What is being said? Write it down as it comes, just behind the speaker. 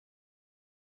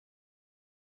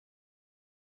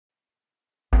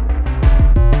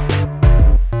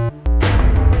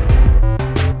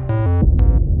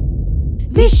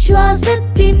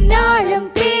വിശ്വാസത്തിനാഴം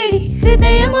തേടി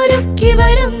ഹൃദയമൊരുക്കി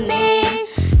വരുന്നേ.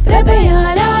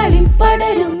 പ്രഭയാലാളി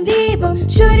പടരും ദീപം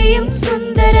ചൊരിയും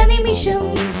സുന്ദര നിമിഷം.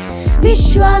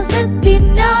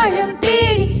 വിശ്വാസത്തിനാഴം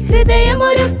തേടി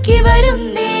ഹൃദയമൊരുക്കി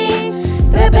വരുന്നേ.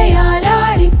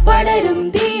 പ്രഭയാലാളി പടരും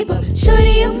ദീപം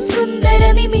ചൊരിയും സുന്ദര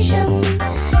നിമിഷം.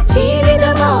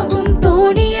 ജീവിതമാകും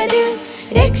തോണിയതിൽ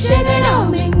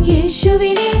രക്ഷകനാമൻ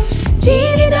യേശുവിനെ.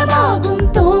 ജീവിതമാകും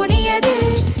തോണിയതിൽ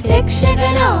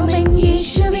രക്ഷകനാമൻ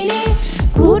യേശുവിനെ.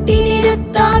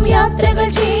 കൂട്ടിനിരുത്താം യാത്രകൾ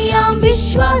ചെയ്യാം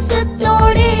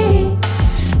വിശ്വാസത്തോടെ.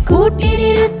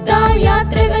 കൂട്ടിനിരുത്താം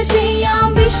യാത്രകൾ ചെയ്യാം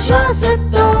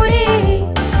വിശ്വാസത്തോടെ.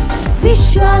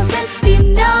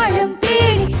 വിശ്വാസത്തിനാഴം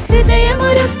തേടി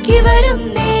ഹൃദയമൊരുക്കി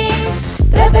വരുന്നേ.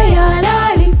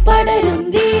 പ്രഭയാലാളി പടരും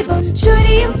ദീപം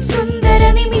ചൊരിയും സുന്ദര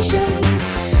നിമിഷം.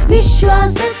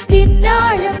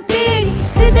 വിശ്വാസത്തിനാഴം തേടി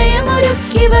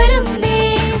ഹൃദയമൊരുക്കി വരുന്നേ.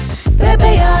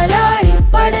 പ്രഭയാലാളി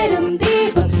പടരും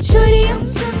ദീപം ചൊരിയും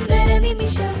സുന്ദര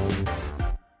നിമിഷം.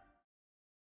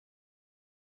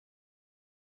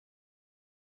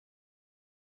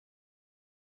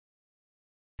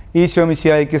 ഈശോ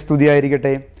മിശിഹായ്ക്ക്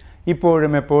സ്തുതിയായിരിക്കട്ടെ.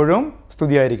 ഇപ്പോഴും എപ്പോഴും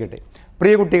സ്തുതിയായിരിക്കട്ടെ.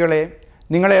 പ്രിയ കുട്ടികളെ,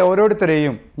 നിങ്ങളെ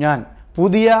ഓരോരുത്തരെയും ഞാൻ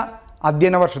പുതിയ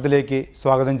അധ്യയന വർഷത്തിലേക്ക്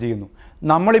സ്വാഗതം ചെയ്യുന്നു.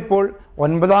 നമ്മളിപ്പോൾ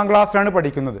 9ാം ക്ലാസ്സിലാണ്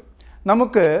പഠിക്കുന്നത്.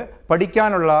 നമുക്ക്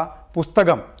പഠിക്കാനുള്ള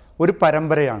പുസ്തകം ഒരു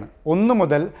പരമ്പരയാണ്. 1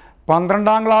 മുതൽ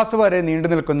 12ാം ക്ലാസ് വരെ നീണ്ടു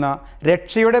നിൽക്കുന്ന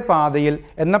രക്ഷയുടെ പാതയിൽ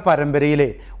എന്ന പരമ്പരയിലെ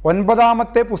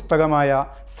 9ാമത്തെ പുസ്തകമായ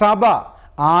സഭ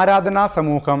ആരാധനാ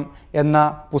സമൂഹം എന്ന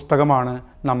പുസ്തകമാണ്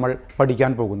നമ്മൾ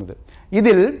പഠിക്കാൻ പോകുന്നത്.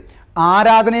 ഇതിൽ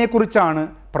ആരാധനയെക്കുറിച്ചാണ്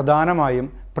പ്രധാനമായും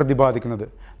പ്രതിപാദിക്കുന്നത്.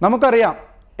 നമുക്കറിയാം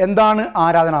എന്താണ്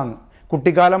ആരാധന എന്ന്.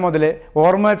 കുട്ടിക്കാലം മുതലേ,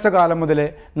 ഓർമ്മ വെച്ച കാലം മുതലേ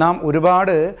നാം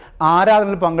ഒരുപാട്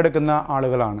ആരാധനയിൽ പങ്കെടുക്കുന്ന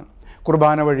ആളുകളാണ്.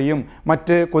 കുർബാന വഴിയും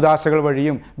മറ്റ് കുദാശകൾ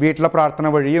വഴിയും വീട്ടിലെ പ്രാർത്ഥന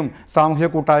വഴിയും സാമൂഹ്യ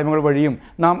കൂട്ടായ്മകൾ വഴിയും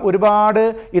നാം ഒരുപാട്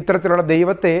ഇത്തരത്തിലുള്ള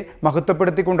ദൈവത്തെ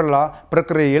മഹത്വപ്പെടുത്തിക്കൊണ്ടുള്ള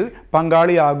പ്രക്രിയയിൽ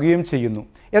പങ്കാളിയാകുകയും ചെയ്യുന്നു.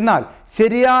 എന്നാൽ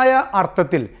ശരിയായ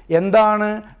അർത്ഥത്തിൽ എന്താണ്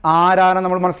ആരാധന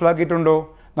നമ്മൾ മനസ്സിലാക്കിയിട്ടുണ്ടോ?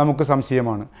 നമുക്ക്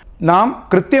സംശയമാണ്. നാം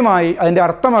കൃത്യമായി അതിൻ്റെ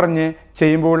അർത്ഥമറിഞ്ഞ്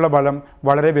ചെയ്യുമ്പോഴുള്ള ഫലം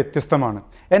വളരെ വ്യത്യസ്തമാണ്.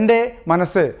 എൻ്റെ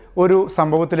മനസ്സ് ഒരു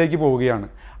സംഭവത്തിലേക്ക് പോവുകയാണ്.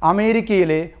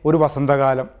 അമേരിക്കയിലെ ഒരു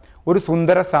വസന്തകാലം, ഒരു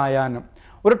സുന്ദര സായാഹ്നം,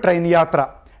 ഒരു ട്രെയിൻ യാത്ര.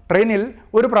 ട്രെയിനിൽ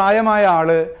ഒരു പ്രായമായ ആൾ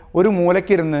ഒരു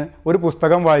മൂലയ്ക്കിരുന്ന് ഒരു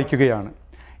പുസ്തകം വായിക്കുകയാണ്.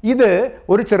 ഇത്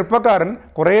ഒരു ചെറുപ്പക്കാരൻ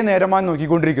കുറേ നേരമായി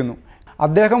നോക്കിക്കൊണ്ടിരിക്കുന്നു.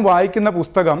 അദ്ദേഹം വായിക്കുന്ന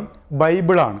പുസ്തകം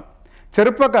ബൈബിളാണ്.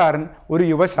 ചെറുപ്പക്കാരൻ ഒരു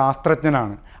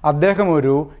യുവശാസ്ത്രജ്ഞനാണ്. അദ്ദേഹം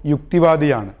ഒരു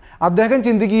യുക്തിവാദിയാണ്. അദ്ദേഹം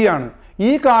ചിന്തിക്കുകയാണ്,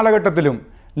 ഈ കാലഘട്ടത്തിലും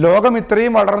ലോകം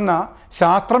ഇത്രയും വളർന്ന,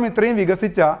 ശാസ്ത്രം ഇത്രയും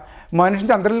വികസിച്ച, മനുഷ്യൻ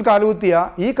ചന്ദ്രനിൽ കാലുകുത്തിയ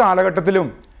ഈ കാലഘട്ടത്തിലും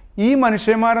ഈ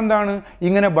മനുഷ്യന്മാരെന്താണ്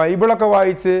ഇങ്ങനെ ബൈബിളൊക്കെ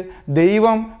വായിച്ച്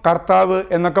ദൈവം, കർത്താവ്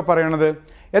എന്നൊക്കെ പറയണത്?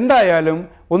 എന്തായാലും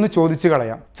ഒന്ന് ചോദിച്ചു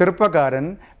കളയാം. ചെറുപ്പക്കാരൻ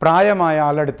പ്രായമായ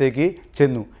ആളുടെ അടുത്തേക്ക്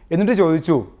ചെന്നു. എന്നിട്ട്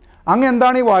ചോദിച്ചു, അങ്ങ്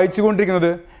എന്താണ് ഈ വായിച്ചു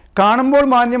കൊണ്ടിരിക്കുന്നത്? കാണുമ്പോൾ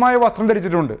മാന്യമായ വസ്ത്രം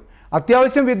ധരിച്ചിട്ടുണ്ട്,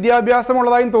 അത്യാവശ്യം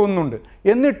വിദ്യാഭ്യാസമുള്ളതായും തോന്നുന്നുണ്ട്,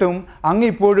 എന്നിട്ടും അങ്ങ്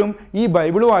ഇപ്പോഴും ഈ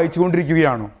ബൈബിൾ വായിച്ചു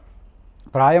കൊണ്ടിരിക്കുകയാണോ?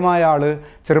 പ്രായമായ ആൾ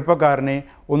ചെറുപ്പക്കാരനെ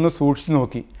ഒന്ന് സൂക്ഷിച്ചു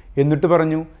നോക്കി. എന്നിട്ട്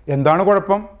പറഞ്ഞു, എന്താണ്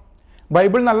കുഴപ്പം?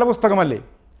 ബൈബിൾ നല്ല പുസ്തകമല്ലേ?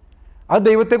 അത്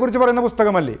ദൈവത്തെക്കുറിച്ച് പറയുന്ന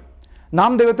പുസ്തകമല്ലേ?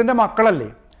 നാം ദൈവത്തിൻ്റെ മക്കളല്ലേ?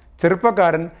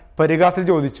 ചെറുപ്പക്കാരൻ പരിഹാസത്തിൽ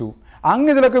ചോദിച്ചു, അങ്ങ്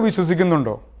ഇതിലൊക്കെ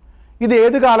വിശ്വസിക്കുന്നുണ്ടോ? ഇത്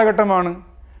ഏത് കാലഘട്ടമാണ്?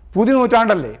 പുതിയ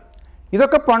നൂറ്റാണ്ടല്ലേ?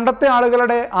 ഇതൊക്കെ പണ്ടത്തെ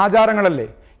ആളുകളുടെ ആചാരങ്ങളല്ലേ?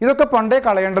 ഇതൊക്കെ പണ്ടേ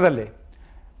കളയേണ്ടതല്ലേ?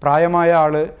 പ്രായമായ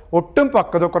ആൾ ഒട്ടും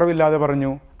പക്വതക്കുറവില്ലാതെ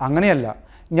പറഞ്ഞു, അങ്ങനെയല്ല,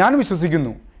 ഞാൻ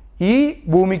വിശ്വസിക്കുന്നു ഈ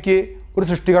ഭൂമിക്ക് ഒരു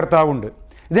സൃഷ്ടികർത്താവുണ്ട്,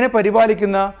 ഇതിനെ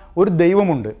പരിപാലിക്കുന്ന ഒരു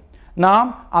ദൈവമുണ്ട്. നാം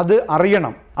അത്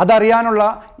അറിയണം. അതറിയാനുള്ള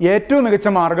ഏറ്റവും മികച്ച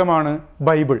മാർഗമാണ്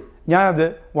ബൈബിൾ. ഞാനത്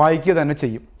വായിക്കുക തന്നെ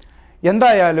ചെയ്യും.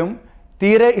 എന്തായാലും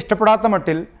തീരെ ഇഷ്ടപ്പെടാത്ത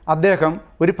മട്ടിൽ അദ്ദേഹം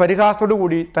ഒരു പരിഹാസത്തോടു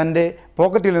കൂടി തൻ്റെ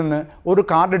പോക്കറ്റിൽ നിന്ന് ഒരു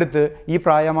കാർഡ് എടുത്ത് ഈ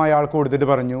പ്രായമായ ആൾക്ക് കൊടുത്തിട്ട്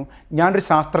പറഞ്ഞു, ഞാനൊരു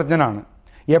ശാസ്ത്രജ്ഞനാണ്.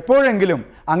 എപ്പോഴെങ്കിലും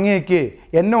അങ്ങേക്ക്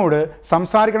എന്നോട്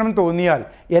സംസാരിക്കണമെന്ന് തോന്നിയാൽ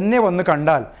എന്നെ വന്ന്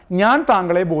കണ്ടാൽ ഞാൻ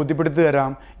താങ്കളെ ബോധ്യപ്പെടുത്തി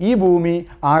തരാം, ഈ ഭൂമി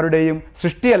ആരുടെയും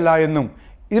സൃഷ്ടിയല്ല എന്നും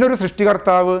ഇതിനൊരു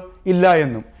സൃഷ്ടികർത്താവ് ഇല്ല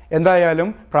എന്നും. എന്തായാലും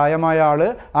പ്രായമായ ആൾ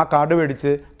ആ കാർഡ്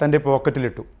മേടിച്ച് തൻ്റെ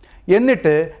പോക്കറ്റിലിട്ടു.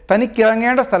 എന്നിട്ട്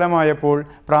തനിക്കിറങ്ങേണ്ട സ്ഥലമായപ്പോൾ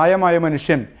പ്രായമായ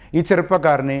മനുഷ്യൻ ഈ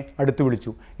ചെറുപ്പക്കാരനെ അടുത്ത്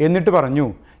വിളിച്ചു. എന്നിട്ട് പറഞ്ഞു,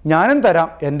 ഞാനും തരാം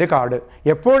എൻ്റെ കാർഡ്,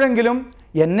 എപ്പോഴെങ്കിലും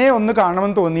എന്നെ ഒന്ന്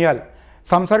കാണണമെന്ന് തോന്നിയാൽ,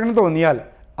 സംസാരിക്കണം തോന്നിയാൽ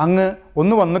അങ്ങ്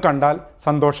ഒന്ന് വന്ന് കണ്ടാൽ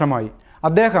സന്തോഷമായി.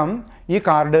 അദ്ദേഹം ഈ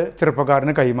കാർഡ്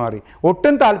ചെറുപ്പക്കാരന് കൈമാറി.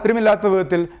 ഒട്ടും താല്പര്യമില്ലാത്ത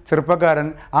വിധത്തിൽ ചെറുപ്പക്കാരൻ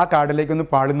ആ കാർഡിലേക്കൊന്ന്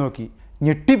പാളി നോക്കി.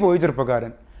 ഞെട്ടിപ്പോയി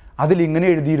ചെറുപ്പക്കാരൻ. അതിലിങ്ങനെ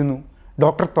എഴുതിയിരുന്നു,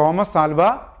 ഡോക്ടർ തോമസ് ആൽവ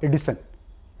എഡിസൺ,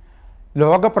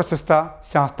 ലോകപ്രശസ്ത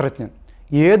ശാസ്ത്രജ്ഞൻ.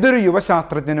 ഏതൊരു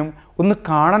യുവശാസ്ത്രജ്ഞനും ഒന്ന്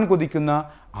കാണാൻ കൊതിക്കുന്ന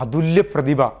അതുല്യ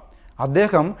പ്രതിഭ.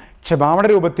 അദ്ദേഹം ക്ഷമാപണ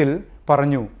രൂപത്തിൽ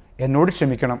പറഞ്ഞു, എന്നോട്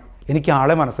ക്ഷമിക്കണം, എനിക്ക്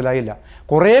ആളെ മനസ്സിലായില്ല.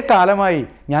 കുറേ കാലമായി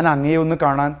ഞാൻ അങ്ങയെ ഒന്ന്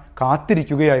കാണാൻ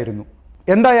കാത്തിരിക്കുകയായിരുന്നു.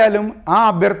 എന്തായാലും ആ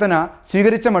അഭ്യർത്ഥന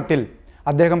സ്വീകരിച്ച മട്ടിൽ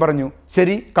അദ്ദേഹം പറഞ്ഞു,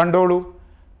 ശരി, കണ്ടോളൂ.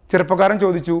 ചെറുപ്പക്കാരൻ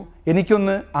ചോദിച്ചു,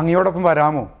 എനിക്കൊന്ന് അങ്ങയോടൊപ്പം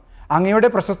വരാമോ? അങ്ങയുടെ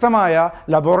പ്രശസ്തമായ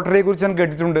ലബോറട്ടറിയെക്കുറിച്ച് ഞാൻ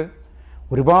കേട്ടിട്ടുണ്ട്.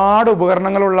 ഒരുപാട്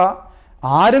ഉപകരണങ്ങളുള്ള,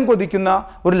 ആരും കൊതിക്കുന്ന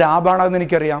ഒരു ലാബാണതെന്ന്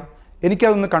എനിക്കറിയാം.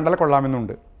 എനിക്കതൊന്ന് കണ്ടാൽ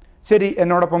കൊള്ളാമെന്നുണ്ട്. ശരി,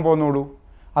 എന്നോടൊപ്പം പോന്നോളൂ.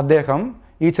 അദ്ദേഹം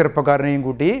ഈ ചെറുപ്പക്കാരനെയും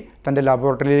കൂട്ടി തൻ്റെ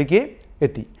ലബോറട്ടറിയിലേക്ക്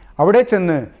എത്തി. അവിടെ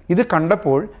ചെന്ന് ഇത്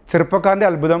കണ്ടപ്പോൾ ചെറുപ്പക്കാരൻ്റെ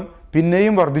അത്ഭുതം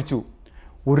പിന്നെയും വർദ്ധിച്ചു.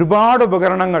 ഒരുപാട്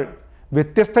ഉപകരണങ്ങൾ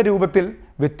വ്യത്യസ്ത രൂപത്തിൽ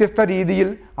വ്യത്യസ്ത രീതിയിൽ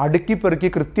അടുക്കി പെറുക്കി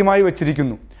കൃത്യമായി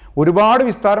വച്ചിരിക്കുന്നു. ഒരുപാട്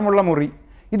വിസ്താരമുള്ള മുറി.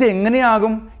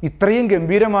 ഇതെങ്ങനെയാകും ഇത്രയും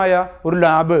ഗംഭീരമായ ഒരു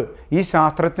ലാബ് ഈ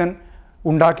ശാസ്ത്രജ്ഞൻ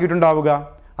ഉണ്ടാക്കിയിട്ടുണ്ടാവുക?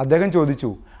 അദ്ദേഹം ചോദിച്ചു,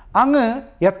 അങ്ങ്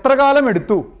എത്ര കാലം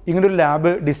എടുത്തു ഇങ്ങനൊരു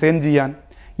ലാബ് ഡിസൈൻ ചെയ്യാൻ?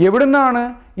 എവിടുന്നാണ്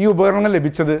ഈ ഉപകരണങ്ങൾ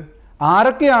ലഭിച്ചത്?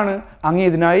 ആരൊക്കെയാണ് അങ്ങ്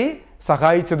ഇതിനായി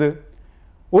സഹായിച്ചത്?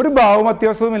 ഒരു ഭാവം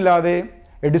അത്യാവശ്യവുമില്ലാതെ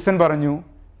എഡിസൺ പറഞ്ഞു,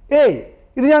 ഏയ്,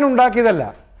 ഇത് ഞാൻ ഉണ്ടാക്കിയതല്ല.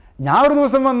 ഞാൻ ഒരു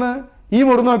ദിവസം വന്ന് ഈ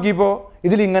മുറി നോക്കിയപ്പോൾ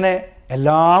ഇതിലിങ്ങനെ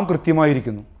എല്ലാം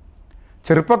കൃത്യമായിരിക്കുന്നു.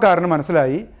 ചെറുപ്പക്കാരന്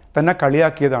മനസ്സിലായി തന്നെ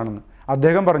കളിയാക്കിയതാണെന്ന്.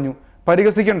 അദ്ദേഹം പറഞ്ഞു,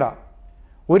 പരിഹസിക്കണ്ട.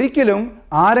 ഒരിക്കലും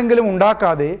ആരെങ്കിലും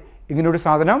ഉണ്ടാക്കാതെ ഇങ്ങനൊരു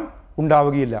സാധനം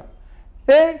ഉണ്ടാവുകയില്ല.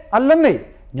 അല്ലെന്നേ,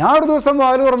 ഞാൻ ഒരു ദിവസം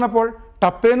വാല് തുറന്നപ്പോൾ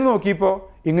ടപ്പേന്ന് നോക്കിയപ്പോൾ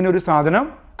ഇങ്ങനൊരു സാധനം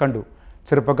കണ്ടു.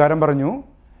 ചെറുപ്പക്കാരൻ പറഞ്ഞു,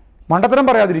 മണ്ടത്തരം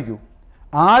പറയാതിരിക്കൂ.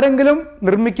 ആരെങ്കിലും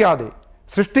നിർമ്മിക്കാതെ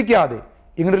സൃഷ്ടിക്കാതെ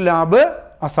ഇങ്ങനൊരു ലാബ്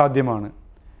അസാധ്യമാണ്.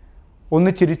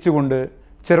 ഒന്ന് ചിരിച്ചുകൊണ്ട്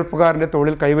ചെറുപ്പക്കാരൻ്റെ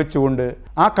തോളിൽ കൈവച്ചുകൊണ്ട്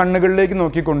ആ കണ്ണുകളിലേക്ക്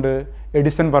നോക്കിക്കൊണ്ട്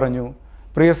എഡിസൺ പറഞ്ഞു,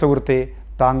 പ്രിയ സുഹൃത്തെ,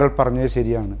 താങ്കൾ പറഞ്ഞത്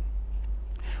ശരിയാണ്.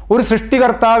 ഒരു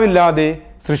സൃഷ്ടികർത്താവില്ലാതെ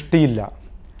സൃഷ്ടിയില്ല.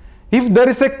 If there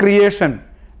is A creation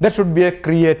there should be A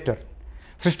creator.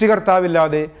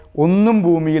 സൃഷ്ടികർത്താവില്ലാതെ ഒന്നും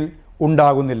ഭൂമിയിൽ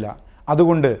ഉണ്ടാകുന്നില്ല.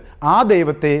 അതുകൊണ്ട് ആ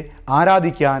ദൈവത്തെ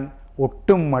ആരാധിക്കാൻ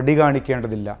ഒട്ടും മടി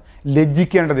കാണിക്കേണ്ടതില്ല,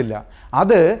 ലജ്ജിക്കേണ്ടതില്ല.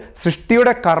 അത്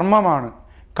സൃഷ്ടിയുടെ കർമ്മമാണ്,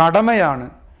 കടമയാണ്,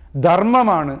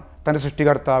 ധർമ്മമാണ് തൻ്റെ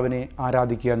സൃഷ്ടികർത്താവിനെ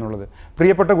ആരാധിക്കുക എന്നുള്ളത്.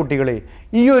 പ്രിയപ്പെട്ട കുട്ടികളെ,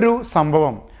 ഈ ഒരു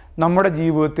സംഭവം നമ്മുടെ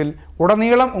ജീവിതത്തിൽ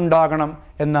ഉടനീളം ഉണ്ടാകണം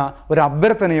എന്ന ഒരു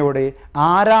അഭ്യർത്ഥനയോടെ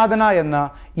ആരാധന എന്ന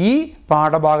ഈ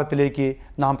പാഠഭാഗത്തിലേക്ക്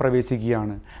നാം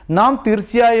പ്രവേശിക്കുകയാണ്. നാം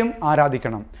തീർച്ചയായും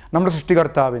ആരാധിക്കണം നമ്മുടെ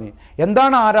സൃഷ്ടികർത്താവിനെ.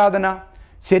 എന്താണ് ആരാധന?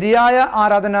 ശരിയായ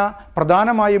ആരാധന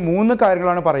പ്രധാനമായും 3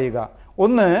 കാര്യങ്ങളാണ് പറയുക.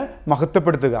 1,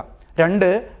 മഹത്വപ്പെടുത്തുക.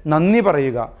 2, നന്ദി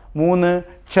പറയുക. 3,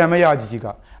 ക്ഷമയാചിക്കുക.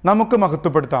 നമുക്ക്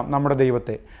മഹത്വപ്പെടുത്താം നമ്മുടെ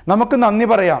ദൈവത്തെ, നമുക്ക് നന്ദി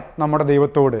പറയാം നമ്മുടെ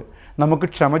ദൈവത്തോട്, നമുക്ക്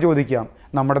ക്ഷമ ചോദിക്കാം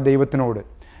നമ്മുടെ ദൈവത്തിനോട്.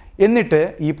 എന്നിട്ട്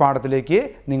ഈ പാഠത്തിലേക്ക്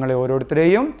നിങ്ങളെ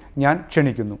ഓരോരുത്തരെയും ഞാൻ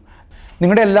ക്ഷണിക്കുന്നു.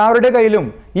 നിങ്ങളുടെ എല്ലാവരുടെ കയ്യിലും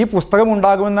ഈ പുസ്തകം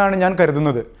ഉണ്ടാകുമെന്നാണ് ഞാൻ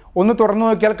കരുതുന്നത്. ഒന്ന് തുറന്നു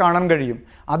നോക്കിയാൽ കാണാൻ കഴിയും.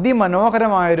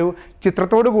 അതിമനോഹരമായൊരു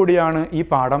ചിത്രത്തോടു കൂടിയാണ് ഈ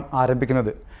പാഠം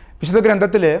ആരംഭിക്കുന്നത്. വിശുദ്ധ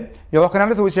ഗ്രന്ഥത്തിൽ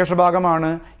യോഹന്നാന്റെ സുവിശേഷ ഭാഗമാണ്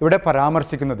ഇവിടെ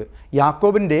പരാമർശിക്കുന്നത്.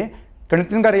 യാക്കോബിൻ്റെ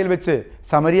കിണറ്റിൻകരയിൽ വെച്ച്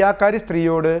സമരിയാക്കാരി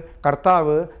സ്ത്രീയോട്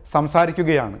കർത്താവ്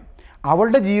സംസാരിക്കുകയാണ്.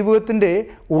 അവളുടെ ജീവിതത്തിൻ്റെ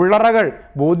ഉള്ളറകൾ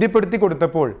ബോധ്യപ്പെടുത്തി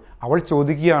കൊടുത്തപ്പോൾ അവൾ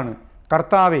ചോദിക്കുകയാണ്,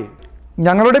 കർത്താവേ,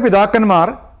 ഞങ്ങളുടെ പിതാക്കന്മാർ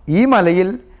ഈ മലയിൽ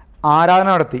ആരാധന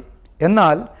നടത്തി,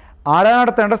 എന്നാൽ ആരാധന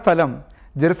നടത്തേണ്ട സ്ഥലം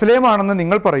ജെറുസലേമാണെന്ന്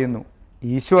നിങ്ങൾ പറയുന്നു.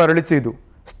 ഈശോ അരുളി ചെയ്തു,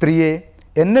 സ്ത്രീയെ,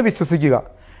 എന്നെ വിശ്വസിക്കുക.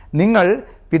 നിങ്ങൾ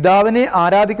പിതാവിനെ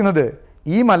ആരാധിക്കുന്നത്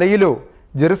ഈ മലയിലോ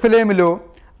ജെറുസലേമിലോ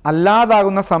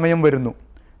അല്ലാതാകുന്ന സമയം വരുന്നു.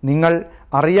 നിങ്ങൾ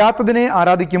അറിയാത്തതിനെ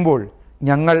ആരാധിക്കുമ്പോൾ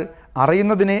ഞങ്ങൾ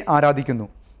അറിയുന്നതിനെ ആരാധിക്കുന്നു.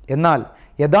 എന്നാൽ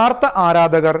യഥാർത്ഥ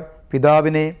ആരാധകർ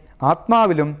പിതാവിനെ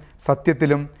ആത്മാവിലും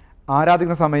സത്യത്തിലും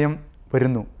ആരാധിക്കുന്ന സമയം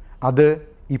വരുന്നു. അത്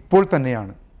ഇപ്പോൾ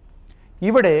തന്നെയാണ്.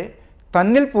 ഇവിടെ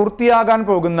തന്നിൽ പൂർത്തിയാകാൻ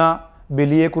പോകുന്ന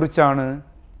ബലിയെക്കുറിച്ചാണ്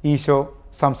ഈശോ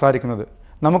സംസാരിക്കുന്നത്.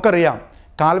 നമുക്കറിയാം,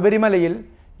 കാൽവരി മലയിൽ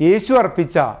യേശു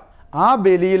അർപ്പിച്ച ആ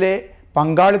ബലിയിലെ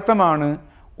പങ്കാളിത്തമാണ്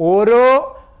ഓരോ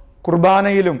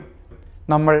കുർബാനയിലും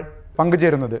നമ്മൾ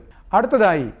പങ്കുചേരുന്നത്.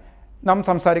 അടുത്തതായി നാം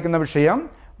സംസാരിക്കുന്ന വിഷയം,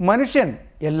 മനുഷ്യൻ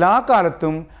എല്ലാ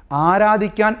കാലത്തും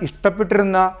ആരാധിക്കാൻ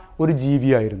ഇഷ്ടപ്പെട്ടിരുന്ന ഒരു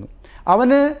ജീവിയായിരുന്നു.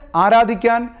 അവന്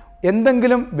ആരാധിക്കാൻ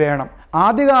എന്തെങ്കിലും വേണം.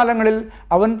 ആദ്യകാലങ്ങളിൽ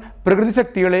അവൻ പ്രകൃതി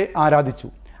ശക്തികളെ ആരാധിച്ചു.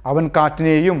 അവൻ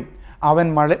കാറ്റിനെയും അവൻ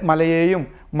മലയെയും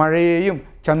മഴയെയും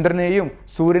ചന്ദ്രനെയും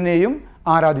സൂര്യനെയും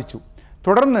ആരാധിച്ചു.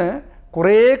 തുടർന്ന്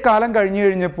കുറേ കാലം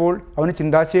കഴിഞ്ഞപ്പോൾ അവന്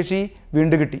ചിന്താശേഷി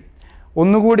വീണ്ടും കിട്ടി.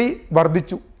 ഒന്നുകൂടി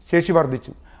വർദ്ധിച്ചു, ശേഷി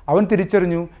വർദ്ധിച്ചു. അവൻ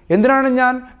തിരിച്ചറിഞ്ഞു, എന്തിനാണ്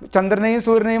ഞാൻ ചന്ദ്രനെയും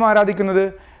സൂര്യനെയും ആരാധിക്കുന്നത്?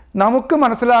 നമുക്ക്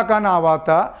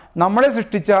മനസ്സിലാക്കാനാവാത്ത, നമ്മളെ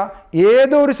സൃഷ്ടിച്ച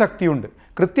ഏതോ ഒരു ശക്തിയുണ്ട്.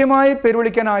 കൃത്യമായി പേര്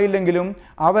വിളിക്കാനായില്ലെങ്കിലും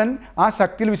അവൻ ആ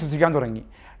ശക്തിയിൽ വിശ്വസിക്കാൻ തുടങ്ങി.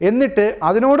 എന്നിട്ട്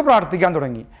അതിനോട് പ്രാർത്ഥിക്കാൻ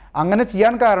തുടങ്ങി. അങ്ങനെ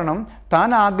ചെയ്യാൻ കാരണം താൻ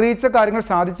ആഗ്രഹിച്ച കാര്യങ്ങൾ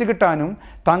സാധിച്ചു കിട്ടാനും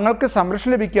തങ്ങൾക്ക്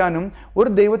സംരക്ഷണം ലഭിക്കാനും ഒരു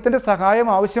ദൈവത്തിൻ്റെ സഹായം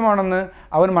ആവശ്യമാണെന്ന്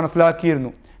അവൻ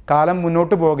മനസ്സിലാക്കിയിരുന്നു. കാലം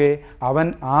മുന്നോട്ട് പോകെ അവൻ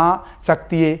ആ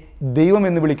ശക്തിയെ ദൈവം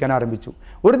എന്ന് വിളിക്കാൻ ആരംഭിച്ചു.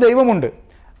 ഒരു ദൈവമുണ്ട്,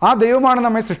 ആ ദൈവമാണ്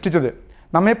നമ്മെ സൃഷ്ടിച്ചത്,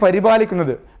 നമ്മെ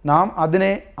പരിപാലിക്കുന്നത്. നാം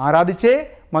അതിനെ ആരാധിച്ചേ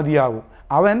മതിയാവൂ.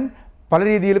 അവൻ പല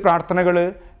രീതിയിൽ പ്രാർത്ഥനകൾ,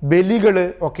 ബലികൾ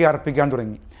ഒക്കെ അർപ്പിക്കാൻ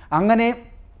തുടങ്ങി. അങ്ങനെ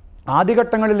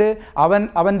ആദ്യഘട്ടങ്ങളിൽ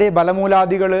അവൻ്റെ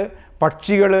ബലമൂലാദികൾ,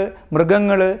 പക്ഷികൾ,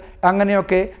 മൃഗങ്ങൾ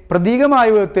അങ്ങനെയൊക്കെ പ്രതീകമായ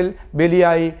വിധത്തിൽ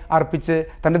ബലിയായി അർപ്പിച്ച്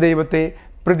തൻ്റെ ദൈവത്തെ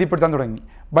പ്രീതിപ്പെടുത്താൻ തുടങ്ങി.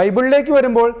 ബൈബിളിലേക്ക്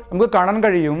വരുമ്പോൾ നമുക്ക് കാണാൻ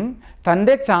കഴിയും,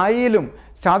 തൻ്റെ ഛായയിലും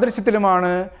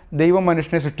സാദൃശ്യത്തിലുമാണ് ദൈവം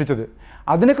മനുഷ്യനെ സൃഷ്ടിച്ചത്.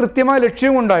 അതിന് കൃത്യമായ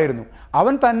ലക്ഷ്യവുമുണ്ടായിരുന്നു.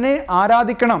 അവൻ തന്നെ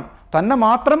ആരാധിക്കണം, തന്നെ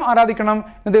മാത്രം ആരാധിക്കണം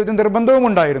എന്ന് ദൈവത്തിന് നിർബന്ധവും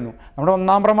ഉണ്ടായിരുന്നു. നമ്മുടെ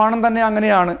ഒന്നാം പ്രമാണം തന്നെ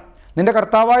അങ്ങനെയാണ്. നിന്റെ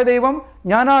കർത്താവായ ദൈവം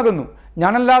ഞാനാകുന്നു,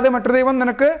 ഞാനല്ലാതെ മറ്റൊരു ദൈവം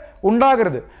നിനക്ക്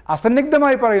ഉണ്ടാകരുത്.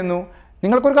 അസന്നിഗ്ധമായി പറയുന്നു,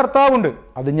 നിങ്ങൾക്കൊരു കർത്താവുണ്ട്,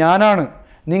 അത് ഞാനാണ്,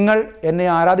 നിങ്ങൾ എന്നെ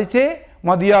ആരാധിച്ചേ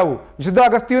മതിയാവൂ. വിശുദ്ധ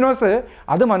അഗസ്തീനോസ്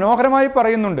അത് മനോഹരമായി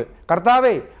പറയുന്നുണ്ട്.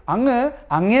 കർത്താവേ,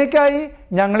 അങ്ങേക്കായി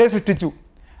ഞങ്ങളെ സൃഷ്ടിച്ചു,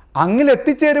 അങ്ങിൽ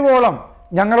എത്തിച്ചേരുവോളം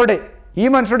ഞങ്ങളുടെ ഈ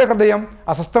മനുഷ്യരുടെ ഹൃദയം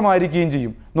അസ്വസ്ഥമായിരിക്കുകയും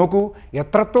ചെയ്യും. നോക്കൂ,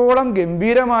 എത്രത്തോളം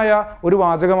ഗംഭീരമായ ഒരു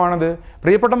വാചകമാണത്.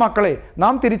 പ്രിയപ്പെട്ട മക്കളെ,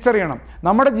 നാം തിരിച്ചറിയണം,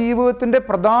 നമ്മുടെ ജീവിതത്തിൻ്റെ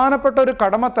പ്രധാനപ്പെട്ട ഒരു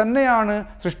കടമ തന്നെയാണ്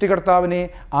സൃഷ്ടികർത്താവിനെ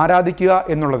ആരാധിക്കുക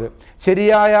എന്നുള്ളത്,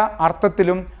 ശരിയായ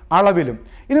അർത്ഥത്തിലും അളവിലും.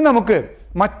 ഇനി നമുക്ക്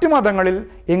മറ്റു മതങ്ങളിൽ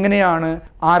എങ്ങനെയാണ്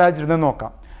ആരാധിച്ചിരുന്നത്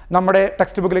നോക്കാം. നമ്മുടെ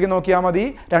ടെക്സ്റ്റ് ബുക്കിലേക്ക് നോക്കിയാൽ മതി.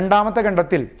 2-ാമത്തെ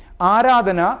ഖണ്ഡത്തിൽ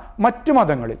ആരാധന മറ്റു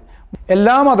മതങ്ങളിൽ.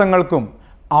 എല്ലാ മതങ്ങൾക്കും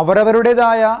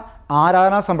അവരവരുടേതായ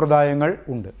ആരാധനാ സമ്പ്രദായങ്ങൾ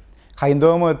ഉണ്ട്.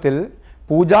 ഹൈന്ദവ മതത്തിൽ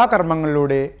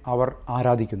പൂജാകർമ്മങ്ങളിലൂടെ അവർ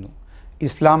ആരാധിക്കുന്നു.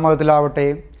 ഇസ്ലാം മതത്തിലാവട്ടെ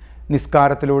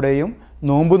നിസ്കാരത്തിലൂടെയും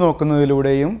നോമ്പ്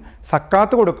നോക്കുന്നതിലൂടെയും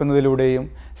സക്കാത്ത് കൊടുക്കുന്നതിലൂടെയും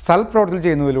സൽപ്രവർത്തനം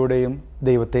ചെയ്യുന്നതിലൂടെയും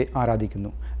ദൈവത്തെ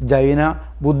ആരാധിക്കുന്നു. ജൈന,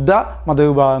 ബുദ്ധ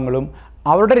മതവിഭാഗങ്ങളും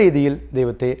അവരുടെ രീതിയിൽ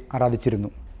ദൈവത്തെ ആരാധിച്ചിരുന്നു.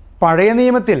 പഴയ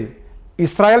നിയമത്തിൽ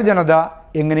ഇസ്രായേൽ ജനത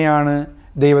എങ്ങനെയാണ്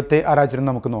ദൈവത്തെ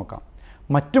ആരാധിച്ചിരുന്നത് നമുക്ക് നോക്കാം.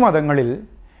 മറ്റു മതങ്ങളിൽ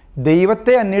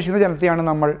ദൈവത്തെ അന്വേഷിക്കുന്ന ജനതയാണ്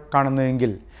നമ്മൾ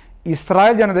കാണുന്നതെങ്കിൽ,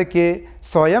 ഇസ്രായേൽ ജനതയ്ക്ക്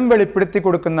സ്വയം വെളിപ്പെടുത്തി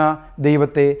കൊടുക്കുന്ന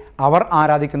ദൈവത്തെ അവർ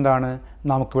ആരാധിക്കുന്നതാണ്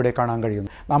നമുക്കിവിടെ കാണാൻ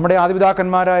കഴിയുന്നത്. നമ്മുടെ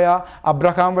ആദിപിതാക്കന്മാരായ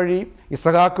അബ്രഹാം വഴി,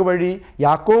 ഇസഹാക്ക് വഴി,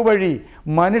 യാക്കോബ് വഴി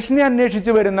മനുഷ്യനെ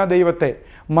അന്വേഷിച്ച് വരുന്ന ദൈവത്തെ,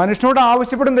 മനുഷ്യനോട്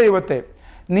ആവശ്യപ്പെടുന്ന ദൈവത്തെ,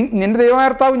 നിന്റെ ദൈവമായ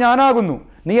കർത്താവ് ഞാനാകുന്നു,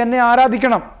 നീ എന്നെ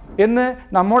ആരാധിക്കണം എന്ന്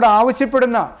നമ്മോട്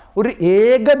ആവശ്യപ്പെടുന്ന ഒരു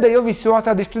ഏക ദൈവവിശ്വാസ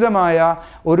അധിഷ്ഠിതമായ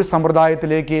ഒരു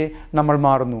സമ്പ്രദായത്തിലേക്ക് നമ്മൾ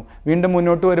മാറുന്നു. വീണ്ടും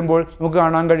മുന്നോട്ട് വരുമ്പോൾ നമുക്ക്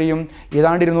കാണാൻ കഴിയും,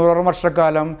 ഏതാണ്ട് 200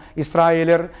 വർഷക്കാലം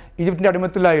ഇസ്രായേലർ ഈജിപ്തിൻ്റെ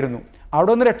അടിമത്തിലായിരുന്നു.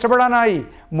 അവിടെ ഒന്ന് രക്ഷപ്പെടാനായി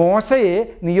മോശയെ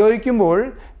നിയോഗിക്കുമ്പോൾ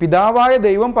പിതാവായ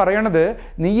ദൈവം പറയണത്,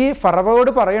 നീ ഈ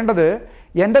ഫറവോട് പറയേണ്ടത്,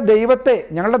 എൻ്റെ ദൈവത്തെ,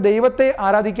 ഞങ്ങളുടെ ദൈവത്തെ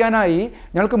ആരാധിക്കാനായി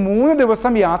ഞങ്ങൾക്ക് 3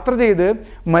 ദിവസം യാത്ര ചെയ്ത്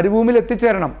മരുഭൂമിയിൽ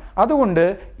എത്തിച്ചേരണം. അതുകൊണ്ട്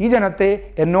ഈ ജനത്തെ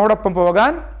എന്നോടൊപ്പം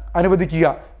പോകാൻ അനുവദിക്കുക,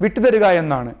 വിട്ടുതരിക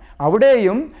എന്നാണ്.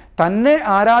 അവിടെയും തന്നെ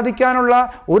ആരാധിക്കാനുള്ള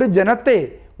ഒരു ജനത്തെ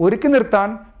ഒരുക്കി നിർത്താൻ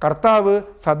കർത്താവ്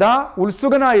സദാ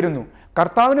ഉത്സുകനായിരുന്നു.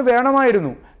 കർത്താവിന്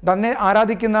വേണമായിരുന്നു തന്നെ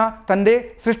ആരാധിക്കുന്ന തൻ്റെ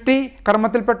സൃഷ്ടി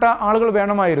കർമ്മത്തിൽപ്പെട്ട ആളുകൾ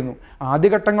വേണമായിരുന്നു.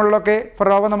 ആദ്യഘട്ടങ്ങളിലൊക്കെ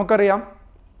ഫറവ നമുക്കറിയാം,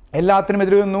 എല്ലാത്തിനും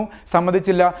എതിരെ നിന്നു,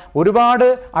 സമ്മതിച്ചില്ല. ഒരുപാട്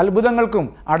അത്ഭുതങ്ങൾക്കും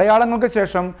അടയാളങ്ങൾക്ക്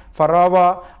ശേഷം ഫറോവ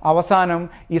അവസാനം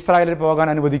ഇസ്രായേലിൽ പോകാൻ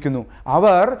അനുവദിക്കുന്നു.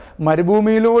 അവർ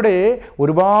മരുഭൂമിയിലൂടെ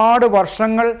ഒരുപാട്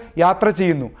വർഷങ്ങൾ യാത്ര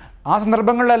ചെയ്യുന്നു. ആ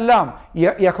സന്ദർഭങ്ങളിലെല്ലാം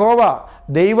യഹോവ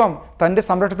ദൈവം തൻ്റെ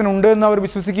സംരക്ഷണത്തിനുണ്ട് എന്ന് അവർ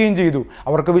വിശ്വസിക്കുകയും ചെയ്തു.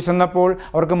 അവർക്ക് വിശന്നപ്പോൾ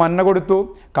അവർക്ക് മന്ന കൊടുത്തു,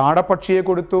 കാടപ്പക്ഷിയെ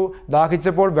കൊടുത്തു,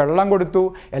 ദാഹിച്ചപ്പോൾ വെള്ളം കൊടുത്തു.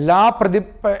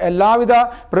 എല്ലാവിധ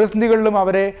പ്രതിസന്ധികളിലും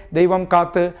അവരെ ദൈവം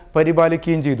കാത്ത്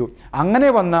പരിപാലിക്കുകയും ചെയ്തു.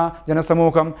 അങ്ങനെ വന്ന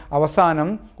ജനസമൂഹം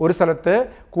അവസാനം ഒരു സ്ഥലത്ത്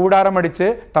കൂടാരമടിച്ച്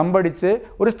തമ്പടിച്ച്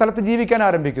ഒരു സ്ഥലത്ത് ജീവിക്കാൻ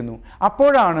ആരംഭിക്കുന്നു.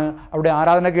 അപ്പോഴാണ് അവിടെ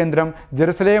ആരാധന കേന്ദ്രം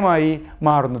ജെറുസലേമായി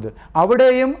മാറുന്നത്.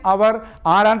 അവിടെയും അവർ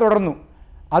ആരാധന തുടർന്നു.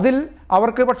 അതിൽ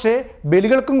അവർക്ക് പക്ഷേ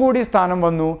ബലികൾക്കും കൂടി സ്ഥാനം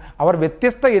വന്നു. അവർ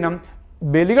വ്യത്യസ്ത ഇനം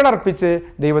ബലികൾ അർപ്പിച്ച്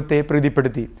ദൈവത്തെ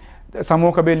പ്രീതിപ്പെടുത്തി.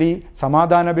 സമൂഹ ബലി,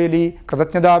 സമാധാന ബലി,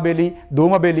 കൃതജ്ഞതാബലി,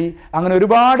 ധൂമബലി, അങ്ങനെ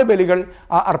ഒരുപാട് ബലികൾ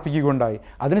അർപ്പിക്കുകയുണ്ടായി.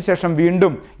 അതിനുശേഷം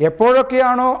വീണ്ടും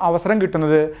എപ്പോഴൊക്കെയാണോ അവസരം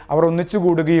കിട്ടുന്നത് അവർ ഒന്നിച്ചു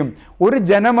കൂടുകയും ഒരു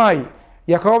ജനമായി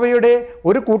യഹോവയുടെ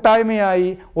ഒരു കൂട്ടായ്മയായി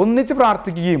ഒന്നിച്ച്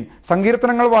പ്രാർത്ഥിക്കുകയും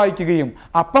സങ്കീർത്തനങ്ങൾ വായിക്കുകയും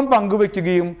അപ്പം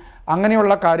പങ്കുവയ്ക്കുകയും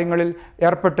അങ്ങനെയുള്ള കാര്യങ്ങളിൽ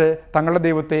ഏർപ്പെട്ട് തങ്ങളുടെ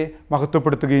ദൈവത്തെ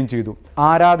മഹത്വപ്പെടുത്തുകയും ചെയ്തു.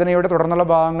 ആരാധനയുടെ തുടർന്നുള്ള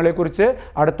ഭാഗങ്ങളെക്കുറിച്ച്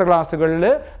അടുത്ത ക്ലാസ്സുകളിൽ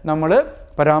നമ്മൾ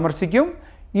പരാമർശിക്കും.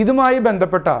 ഇതുമായി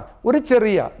ബന്ധപ്പെട്ട ഒരു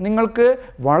ചെറിയ, നിങ്ങൾക്ക്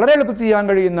വളരെ എളുപ്പത്തിൽ ചെയ്യാൻ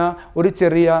കഴിയുന്ന ഒരു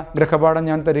ചെറിയ ഗൃഹപാഠം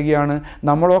ഞാൻ തരികയാണ്.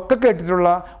 നമ്മളൊക്കെ കേട്ടിട്ടുള്ള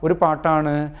ഒരു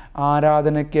പാട്ടാണ്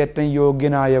ആരാധനയ്ക്ക് ഏറ്റവും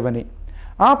യോഗ്യനായവനെ.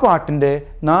 ആ പാട്ടിൻ്റെ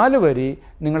 4 വരി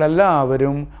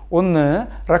നിങ്ങളെല്ലാവരും ഒന്ന്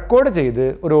റെക്കോർഡ് ചെയ്ത്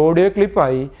ഒരു ഓഡിയോ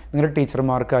ക്ലിപ്പായി നിങ്ങളുടെ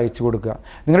ടീച്ചർമാർക്ക് അയച്ചു കൊടുക്കുക.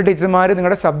 നിങ്ങളുടെ ടീച്ചർമാർ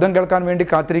നിങ്ങളുടെ ശബ്ദം കേൾക്കാൻ വേണ്ടി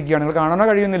കാത്തിരിക്കുകയാണ്, നിങ്ങൾ കാണാനോ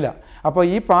കഴിയുന്നില്ല. അപ്പോൾ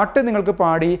ഈ പാട്ട് നിങ്ങൾക്ക്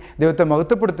പാടി ദൈവത്തെ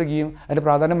മഹത്വപ്പെടുത്തുകയും അതിൻ്റെ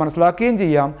പ്രാധാന്യം മനസ്സിലാക്കുകയും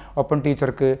ചെയ്യാം. ഒപ്പം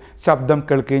ടീച്ചർക്ക് ശബ്ദം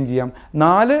കേൾക്കുകയും ചെയ്യാം.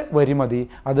 4 വരി മതി.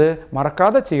 അത്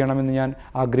മറക്കാതെ ചെയ്യണമെന്ന് ഞാൻ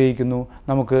ആഗ്രഹിക്കുന്നു.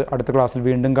 നമുക്ക് അടുത്ത ക്ലാസ്സിൽ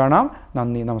വീണ്ടും കാണാം.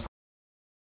 നന്ദി, നമസ്കാരം.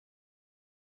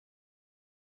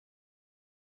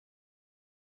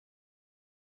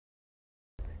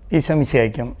 ഈശോ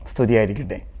മിശിഹായ്ക്കും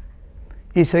സ്തുതിയായിരിക്കട്ടെ.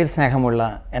 ഈശോയിൽ സ്നേഹമുള്ള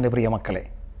എൻ്റെ പ്രിയ മക്കളെ,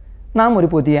 നാം ഒരു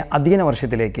പുതിയ അധ്യയന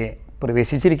വർഷത്തിലേക്ക്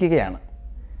പ്രവേശിച്ചിരിക്കുകയാണ്.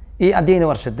 ഈ അധ്യയന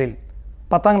വർഷത്തിൽ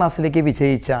 10ാം ക്ലാസ്സിലേക്ക്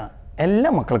വിജയിച്ച എല്ലാ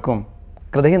മക്കൾക്കും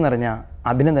ഹൃദയം നിറഞ്ഞ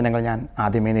അഭിനന്ദനങ്ങൾ ഞാൻ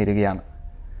ആദ്യമേ നേരുകയാണ്.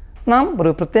 നാം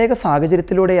ഒരു പ്രത്യേക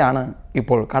സാഹചര്യത്തിലൂടെയാണ്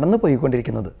ഇപ്പോൾ കടന്നു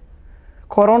പോയിക്കൊണ്ടിരിക്കുന്നത്.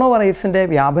 കൊറോണ വൈറസിൻ്റെ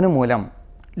വ്യാപനം മൂലം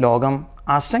ലോകം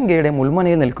ആശങ്കയുടെ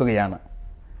മുൾമുനയിൽ നിൽക്കുകയാണ്.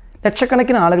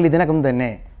 ലക്ഷക്കണക്കിന് ആളുകൾ ഇതിനകം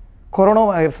തന്നെ കൊറോണ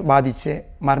വൈറസ് ബാധിച്ച്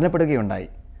മരണപ്പെടുകയുണ്ടായി.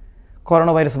 കൊറോണ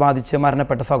വൈറസ് ബാധിച്ച്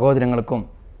മരണപ്പെട്ട സഹോദരങ്ങൾക്കും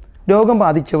രോഗം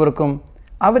ബാധിച്ചവർക്കും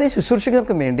അവരെ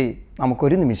ശുശ്രൂഷകർക്കും വേണ്ടി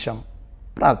നമുക്കൊരു നിമിഷം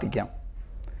പ്രാർത്ഥിക്കാം.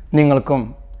 നിങ്ങൾക്കും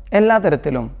എല്ലാ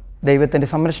തരത്തിലും ദൈവത്തിൻ്റെ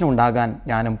സംരക്ഷണം ഉണ്ടാകാൻ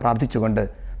ഞാനും പ്രാർത്ഥിച്ചുകൊണ്ട്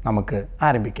നമുക്ക്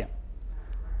ആരംഭിക്കാം.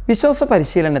 വിശ്വാസ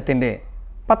പരിശീലനത്തിൻ്റെ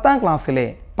 10ാം ക്ലാസ്സിലെ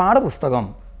പാഠപുസ്തകം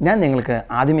ഞാൻ നിങ്ങൾക്ക്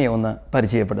ആദ്യമേ ഒന്ന്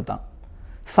പരിചയപ്പെടുത്താം.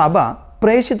 സഭ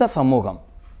പ്രേക്ഷിത സമൂഹം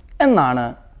എന്നാണ്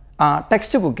ആ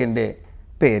ടെക്സ്റ്റ് ബുക്കിൻ്റെ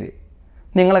പേര്.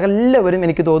 നിങ്ങളെല്ലാവരും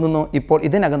എനിക്ക് തോന്നുന്നു ഇപ്പോൾ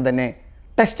ഇതിനകം തന്നെ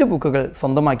ടെക്സ്റ്റ് ബുക്കുകൾ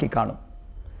സ്വന്തമാക്കി കാണും.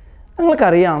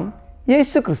 നിങ്ങൾക്കറിയാം,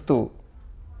 യേശു ക്രിസ്തു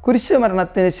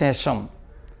കുരിശുമരണത്തിന് ശേഷം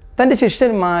തൻ്റെ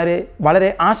ശിഷ്യന്മാരെ വളരെ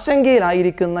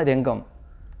ആശങ്കയിലായിരിക്കുന്ന രംഗം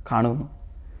കാണുന്നു.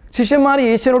 ശിഷ്യന്മാർ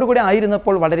യേശുവിനോട് കൂടെ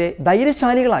ആയിരുന്നപ്പോൾ വളരെ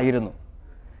ധൈര്യശാലികളായിരുന്നു.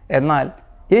 എന്നാൽ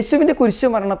യേശുവിൻ്റെ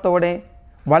കുരിശുമരണത്തോടെ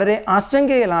വളരെ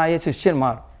ആശങ്കയിലായ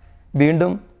ശിഷ്യന്മാർ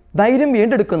വീണ്ടും ധൈര്യം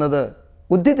വീണ്ടെടുക്കുന്നത്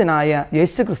ഉദ്ധിതനായ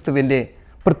യേശു ക്രിസ്തുവിൻ്റെ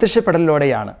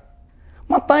പ്രത്യക്ഷപ്പെടലിലൂടെയാണ്.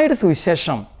 മത്തായിയുടെ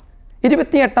സുവിശേഷം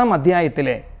 28ാം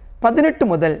അധ്യായത്തിലെ 18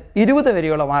 മുതൽ 20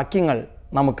 വരെയുള്ള വാക്യങ്ങൾ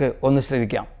നമുക്ക് ഒന്ന്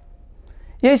ശ്രവിക്കാം.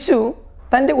 യേശു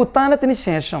തൻ്റെ ഉത്ഥാനത്തിന്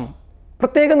ശേഷം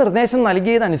പ്രത്യേക നിർദ്ദേശം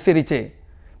നൽകിയതനുസരിച്ച്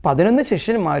 11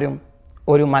 ശിഷ്യന്മാരും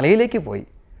ഒരു മലയിലേക്ക് പോയി.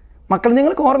 മക്കൾ,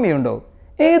 നിങ്ങൾക്ക് ഓർമ്മയുണ്ടോ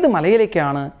ഏത്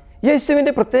മലയിലേക്കാണ്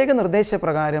യേശുവിൻ്റെ പ്രത്യേക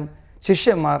നിർദ്ദേശപ്രകാരം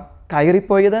ശിഷ്യന്മാർ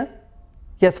കയറിപ്പോയത്?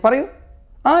 യെസ്, പറയൂ.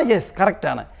 യെസ്,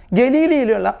 കറക്റ്റാണ്.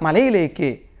 ഗലീലയിലുള്ള മലയിലേക്ക്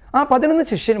ആ 11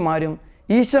 ശിഷ്യന്മാരും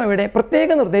ഈശോയുടെ പ്രത്യേക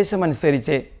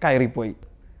നിർദ്ദേശമനുസരിച്ച് കയറിപ്പോയി.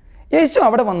 യേശു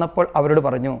അവിടെ വന്നപ്പോൾ അവരോട്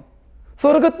പറഞ്ഞു,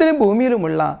 സ്വർഗത്തിലും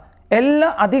ഭൂമിയിലുമുള്ള എല്ലാ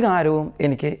അധികാരവും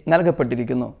എനിക്ക്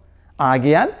നൽകപ്പെട്ടിരിക്കുന്നു.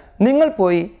 ആകയാൽ നിങ്ങൾ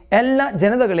പോയി എല്ലാ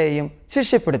ജനതകളെയും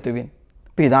ശിഷ്യപ്പെടുത്തുവിൻ.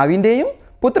 പിതാവിൻ്റെയും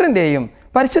പുത്രൻ്റെയും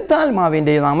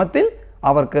പരിശുദ്ധാത്മാവിൻ്റെയും നാമത്തിൽ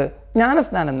അവർക്ക്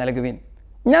ജ്ഞാനസ്നാനം നൽകുവിൻ.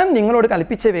 ഞാൻ നിങ്ങളോട്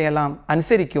കൽപ്പിച്ചവയെല്ലാം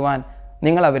അനുസരിക്കുവാൻ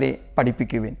നിങ്ങൾ അവരെ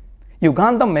പഠിപ്പിക്കുവിൻ.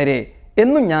 യുഗാന്തം വരെ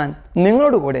എന്നും ഞാൻ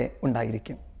നിങ്ങളോടുകൂടെ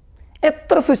ഉണ്ടായിരിക്കും.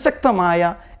 എത്ര സുശക്തമായ,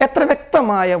 എത്ര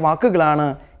വ്യക്തമായ വാക്കുകളാണ്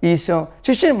ഈശോ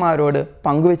ശിഷ്യന്മാരോട്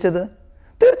പങ്കുവച്ചത്.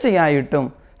 തീർച്ചയായിട്ടും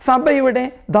സഭയുടെ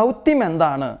ദൗത്യം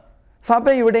എന്താണ്,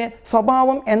 സഭയുടെ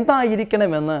സ്വഭാവം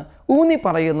എന്തായിരിക്കണമെന്ന് ഊന്നി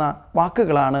പറയുന്ന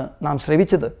വാക്കുകളാണ് നാം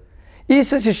ശ്രവിച്ചത്.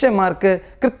 ഈശോ ശിഷ്യന്മാർക്ക്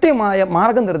കൃത്യമായ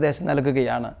മാർഗനിർദ്ദേശം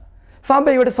നൽകുകയാണ്.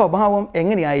 സഭയുടെ സ്വഭാവം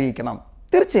എങ്ങനെയായിരിക്കണം?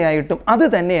 തീർച്ചയായിട്ടും അത്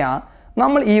തന്നെയാണ്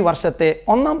നമ്മൾ ഈ വർഷത്തെ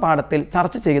 1ാം പാഠത്തിൽ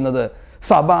ചർച്ച ചെയ്യുന്നത്.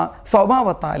 സഭ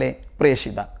സ്വഭാവത്താലെ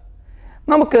പ്രേക്ഷിത.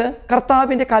 നമുക്ക്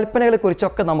കർത്താവിൻ്റെ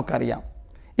കൽപ്പനകളെക്കുറിച്ചൊക്കെ നമുക്കറിയാം.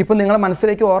 ഇപ്പം നിങ്ങളുടെ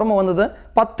മനസ്സിലേക്ക് ഓർമ്മ വന്നത്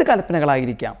 10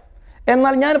 കൽപ്പനകളായിരിക്കാം.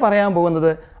 എന്നാൽ ഞാൻ പറയാൻ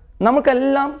പോകുന്നത്,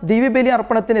 നമുക്കെല്ലാം ദിവ്യബലി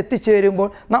അർപ്പണത്തിന് എത്തിച്ചേരുമ്പോൾ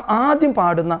നാം ആദ്യം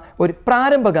പാടുന്ന ഒരു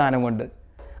പ്രാരംഭ ഗാനമുണ്ട്.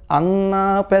 അന്നാ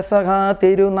പെസഹ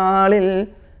തിരുനാളിൽ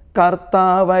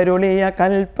കർത്താവരുളിയ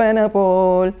കൽപ്പന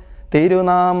പോൽ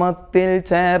തിരുനാമത്തിൽ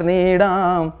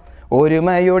ചേർന്നിടാം,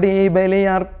 ഒരുമയൊടി ബലി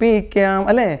അർപ്പിക്കാം.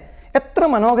 അല്ലേ? എത്ര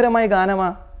മനോഹരമായ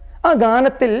ഗാനമാണ്. ആ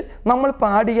ഗാനത്തിൽ നമ്മൾ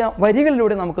പാടിയ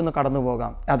വരികളിലൂടെ നമുക്കൊന്ന് കടന്നു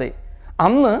പോകാം. അതെ,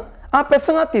 അന്ന് ആ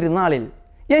പെസഹ തിരുനാളിൽ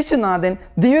യേശുനാഥൻ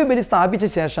ദിവ്യബലി സ്ഥാപിച്ച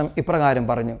ശേഷം ഇപ്രകാരം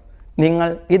പറഞ്ഞു, നിങ്ങൾ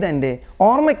ഇതെൻ്റെ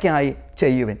ഓർമ്മയ്ക്കായി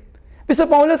ചെയ്യുവിൻ. വിശുദ്ധ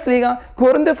പൗലോസ് ശ്ലീഹ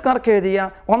കൊരിന്ത്യസ്കാർക്ക് എഴുതിയ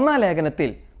 1ാം ലേഖനത്തിൽ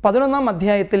 11ാം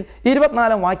അധ്യായത്തിൽ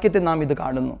 24ാം വാക്യത്തിൽ നാം ഇത്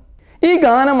കാണുന്നു. ഈ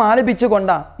ഗാനം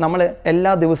ആലപിച്ചുകൊണ്ടാണ് നമ്മൾ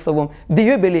എല്ലാ ദിവസവും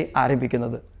ദിവ്യബലി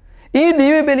ആരംഭിക്കുന്നത്. ഈ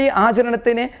ദിവ്യബലി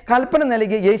ആചരണത്തിന് കൽപ്പന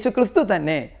നൽകിയ യേശു ക്രിസ്തു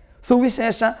തന്നെ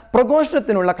സുവിശേഷ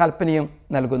പ്രഘോഷണത്തിനുള്ള കൽപ്പനയും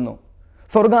നൽകുന്നു.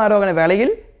 സ്വർഗാരോഹണ വേളയിൽ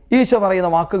ഈശോ പറയുന്ന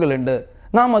വാക്കുകളുണ്ട്.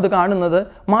 നാം അത് കാണുന്നത്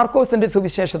മാർക്കോസിൻ്റെ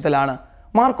സുവിശേഷത്തിലാണ്.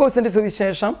 മാർക്കോസിൻ്റെ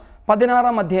സുവിശേഷം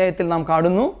 16ാം അധ്യായത്തിൽ നാം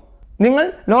കാണുന്നു, നിങ്ങൾ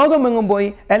ലോകമെങ്ങും പോയി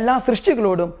എല്ലാ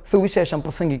സൃഷ്ടികളോടും സുവിശേഷം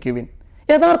പ്രസംഗിക്കുവിൻ.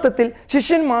 യഥാർത്ഥത്തിൽ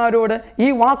ശിഷ്യന്മാരോട് ഈ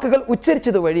വാക്കുകൾ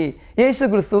ഉച്ചരിച്ചത് വഴി യേശു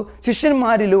ക്രിസ്തു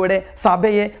ശിഷ്യന്മാരിലൂടെ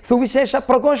സഭയെ സുവിശേഷ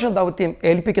പ്രഘോഷ ദൗത്യം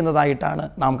ഏൽപ്പിക്കുന്നതായിട്ടാണ്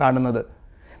നാം കാണുന്നത്.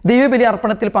 ദിവ്യബലി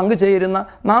അർപ്പണത്തിൽ പങ്കുചേരുന്ന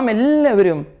നാം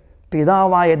എല്ലാവരും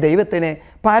പിതാവായ ദൈവത്തിന്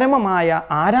പരമമായ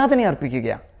ആരാധന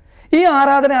അർപ്പിക്കുകയാണ്. ഈ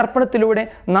ആരാധന അർപ്പണത്തിലൂടെ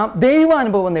നാം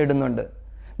ദൈവാനുഭവം നേടുന്നുണ്ട്.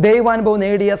 ദൈവാനുഭവം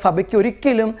നേടിയ സഭയ്ക്ക്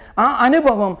ഒരിക്കലും ആ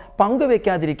അനുഭവം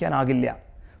പങ്കുവെക്കാതിരിക്കാനാകില്ല.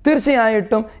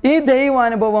 തീർച്ചയായിട്ടും ഈ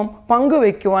ദൈവാനുഭവം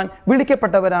പങ്കുവെക്കുവാൻ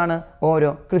വിളിക്കപ്പെട്ടവരാണ്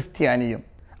ഓരോ ക്രിസ്ത്യാനിയും.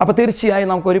 അപ്പോൾ തീർച്ചയായും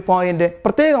നമുക്കൊരു പോയിന്റ്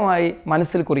പ്രത്യേകമായി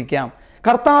മനസ്സിൽ കുറിക്കാം.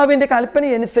 കർത്താവിൻ്റെ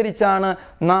കൽപ്പനയനുസരിച്ചാണ്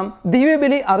നാം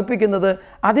ദിവ്യബലി അർപ്പിക്കുന്നത്.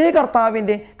 അതേ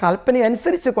കർത്താവിൻ്റെ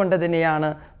കൽപ്പനയനുസരിച്ച് കൊണ്ട് തന്നെയാണ്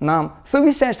നാം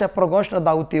സുവിശേഷ പ്രഘോഷണ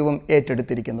ദൗത്യവും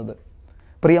ഏറ്റെടുത്തിരിക്കുന്നത്.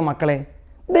 പ്രിയ മക്കളെ,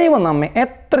 ദൈവം നമ്മെ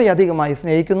എത്രയധികമായി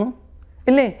സ്നേഹിക്കുന്നു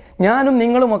ഇല്ലേ? ഞാനും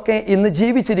നിങ്ങളുമൊക്കെ ഇന്ന്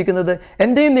ജീവിച്ചിരിക്കുന്നത്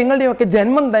എൻ്റെയും നിങ്ങളുടെയും ഒക്കെ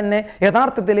ജന്മം തന്നെ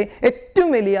യഥാർത്ഥത്തിൽ ഏറ്റവും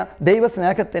വലിയ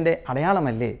ദൈവസ്നേഹത്തിൻ്റെ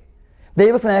അടയാളമല്ലേ?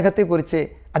 ദൈവസ്നേഹത്തെക്കുറിച്ച്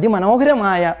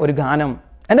അതിമനോഹരമായ ഒരു ഗാനം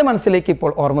എൻ്റെ മനസ്സിലേക്ക്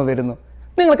ഇപ്പോൾ ഓർമ്മ വരുന്നു.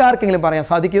 നിങ്ങൾക്ക് ആർക്കെങ്കിലും പറയാൻ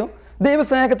സാധിക്കുമോ?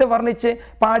 ദൈവസ്നേഹത്തെ വർണ്ണിച്ച്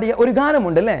പാടിയ ഒരു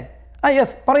ഗാനമുണ്ട് അല്ലേ?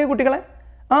 യെസ്, പറയൂ കുട്ടികളെ.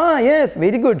 Yes,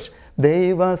 very good.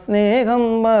 ദൈവസ്നേഹം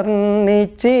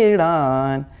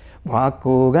വർണ്ണിച്ചിടാൻ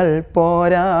വാക്കുകൾ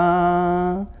പോരാ,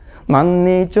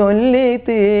 നന്ദി ചൊല്ലി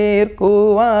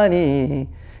തീർക്കുവാനീ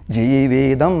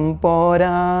ജീവിതം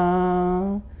പോരാ.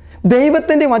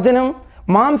 ദൈവത്തിൻ്റെ വചനം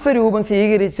മാംസരൂപം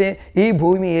സ്വീകരിച്ച് ഈ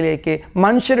ഭൂമിയിലേക്ക്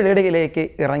മനുഷ്യരുടെ ഇടയിലേക്ക്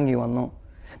ഇറങ്ങി വന്നു.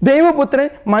 ദൈവപുത്രൻ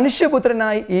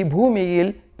മനുഷ്യപുത്രനായി ഈ ഭൂമിയിൽ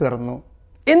പിറന്നു.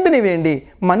 എന്തിനു വേണ്ടി?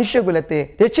 മനുഷ്യകുലത്തെ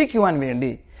രക്ഷിക്കുവാൻ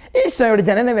വേണ്ടി. ഈശോയുടെ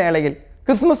ജനനവേളയിൽ,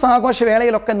 ക്രിസ്മസ്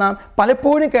ആഘോഷവേളയിലൊക്കെ നാം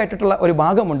പലപ്പോഴും കേട്ടിട്ടുള്ള ഒരു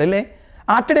ഭാഗമുണ്ടല്ലേ?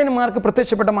 ആട്ടിടയന്മാർക്ക്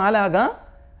പ്രത്യക്ഷപ്പെട്ട മാലാഖ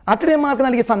ആട്ടിടയന്മാർക്ക്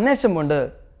നൽകിയ സന്ദേശമുണ്ട്.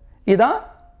 ഇതാ,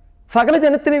 സകല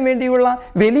ജനത്തിനും വേണ്ടിയുള്ള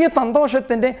വലിയ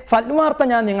സന്തോഷത്തിൻ്റെ സൽവാർത്ത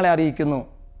ഞാൻ നിങ്ങളെ അറിയിക്കുന്നു.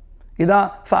 ഇതാ,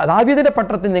 ദാവീദിന്റെ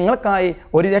പട്ടണത്തിൽ നിങ്ങൾക്കായി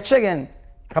ഒരു രക്ഷകൻ,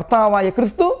 കർത്താവായ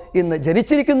ക്രിസ്തു ഇന്ന്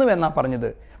ജനിച്ചിരിക്കുന്നുവെന്നാണ് പറഞ്ഞത്.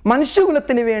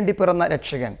 മനുഷ്യകുലത്തിന് വേണ്ടി പിറന്ന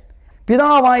രക്ഷകൻ.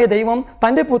 പിതാവായ ദൈവം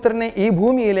തൻ്റെ പുത്രനെ ഈ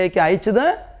ഭൂമിയിലേക്ക് അയച്ചത്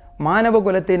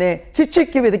മാനവകുലത്തിനെ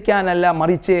ശിക്ഷയ്ക്ക് വിധിക്കാനല്ല,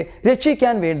 മറിച്ച്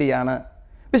രക്ഷിക്കാൻ വേണ്ടിയാണ്.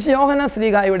 വിശുദ്ധ യോഹന്നാൻ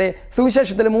ശ്ലീഹായുടെ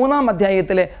സുവിശേഷത്തിലെ 3-ാം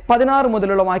അധ്യായത്തിലെ 16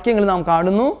 മുതലുള്ള വാക്യങ്ങൾ നാം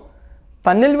കാണുന്നു.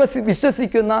 തന്നിൽ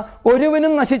വിശ്വസിക്കുന്ന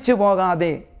ഒരുവനും നശിച്ചു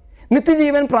പോകാതെ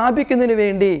നിത്യജീവൻ പ്രാപിക്കുന്നതിന്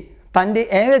വേണ്ടി തൻ്റെ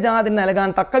ഏകജാതന് നൽകാൻ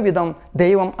തക്കവിധം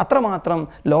ദൈവം അത്രമാത്രം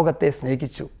ലോകത്തെ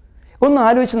സ്നേഹിച്ചു. ഒന്ന്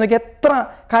ആലോചിച്ച് നോക്കി, എത്ര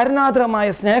കരുണാദ്രമായ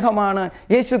സ്നേഹമാണ്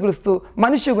യേശു ക്രിസ്തു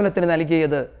മനുഷ്യകുലത്തിന്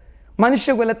നൽകിയത്.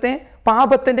 മനുഷ്യകുലത്തെ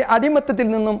പാപത്തിൻ്റെ അടിമത്തത്തിൽ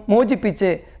നിന്നും മോചിപ്പിച്ച്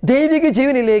ദൈവിക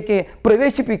ജീവനിലേക്ക്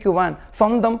പ്രവേശിപ്പിക്കുവാൻ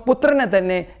സ്വന്തം പുത്രനെ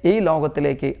തന്നെ ഈ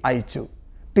ലോകത്തിലേക്ക് അയച്ചു.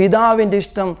 പിതാവിൻ്റെ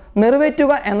ഇഷ്ടം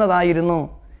നിറവേറ്റുക എന്നതായിരുന്നു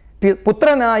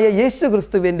പുത്രനായ യേശു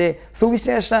ക്രിസ്തുവിൻ്റെ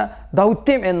സുവിശേഷ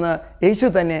ദൗത്യം എന്ന് യേശു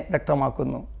തന്നെ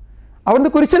വ്യക്തമാക്കുന്നു.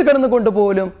 അവിടുന്ന് കുരിശിൽ കിടന്നുകൊണ്ട്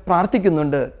പോലും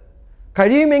പ്രാർത്ഥിക്കുന്നുണ്ട്,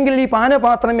 കഴിയുമെങ്കിൽ ഈ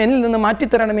പാനപാത്രം എന്നിൽ നിന്ന്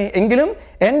മാറ്റിത്തരണമേ, എങ്കിലും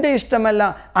എൻ്റെ ഇഷ്ടമല്ല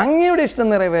അങ്ങയുടെ ഇഷ്ടം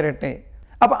നിറവേറട്ടെ.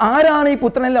 അപ്പം ആരാണ് ഈ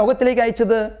പുത്രനെ ലോകത്തിലേക്ക്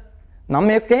അയച്ചത്?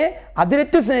 നമ്മയൊക്കെ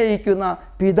അതിരറ്റ് സ്നേഹിക്കുന്ന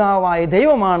പിതാവായ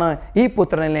ദൈവമാണ് ഈ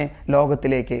പുത്രനെ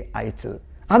ലോകത്തിലേക്ക് അയച്ചത്.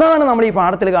 അതാണ് നമ്മൾ ഈ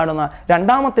പാഠത്തിൽ കാണുന്ന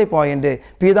 2-ാമത്തെ പോയിന്റ്.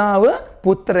 പിതാവ്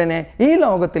പുത്രനെ ഈ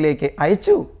ലോകത്തിലേക്ക്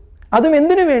അയച്ചു. അതും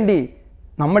എന്തിനു വേണ്ടി?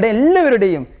 നമ്മുടെ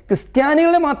എല്ലാവരുടെയും,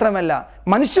 ക്രിസ്ത്യാനികളെ മാത്രമല്ല,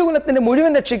 മനുഷ്യകുലത്തിൻ്റെ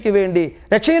മുഴുവൻ രക്ഷയ്ക്ക് വേണ്ടി,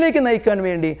 രക്ഷയിലേക്ക് നയിക്കാൻ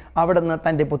വേണ്ടി അവിടുന്ന്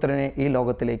തൻ്റെ പുത്രനെ ഈ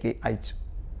ലോകത്തിലേക്ക് അയച്ചു.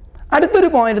 അടുത്തൊരു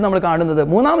പോയിന്റ് നമ്മൾ കാണുന്നത്,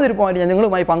 3-ാമതൊരു പോയിന്റ് ഞാൻ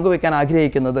നിങ്ങളുമായി പങ്കുവെക്കാൻ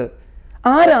ആഗ്രഹിക്കുന്നത്,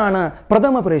 ആരാണ്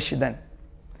പ്രഥമ പ്രേക്ഷിതൻ?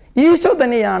 ഈശോ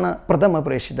തന്നെയാണ് പ്രഥമ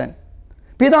പ്രേക്ഷിതൻ.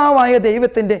 പിതാവായ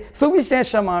ദൈവത്തിൻ്റെ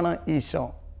സുവിശേഷമാണ് ഈശോ.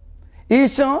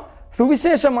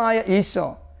 സുവിശേഷമായ ഈശോ,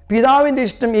 പിതാവിൻ്റെ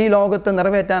ഇഷ്ടം ഈ ലോകത്ത്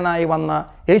നിറവേറ്റാനായി വന്ന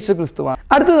യേശു ക്രിസ്തുവാണ്.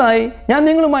 അടുത്തതായി ഞാൻ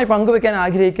നിങ്ങളുമായി പങ്കുവെക്കാൻ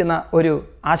ആഗ്രഹിക്കുന്ന ഒരു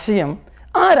ആശയം,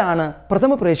 ആരാണ്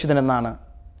പ്രഥമ പ്രേക്ഷിതൻ എന്നാണ്.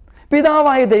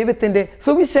 പിതാവായ ദൈവത്തിൻ്റെ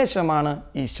സുവിശേഷമാണ്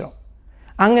ഈശോ.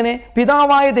 അങ്ങനെ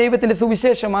പിതാവായ ദൈവത്തിൻ്റെ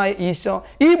സുവിശേഷമായ ഈശോ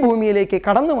ഈ ഭൂമിയിലേക്ക്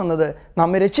കടന്നു വന്നത്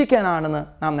നമ്മെ രക്ഷിക്കാനാണെന്ന്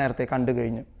നാം നേരത്തെ കണ്ടു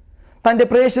കഴിഞ്ഞു. തൻ്റെ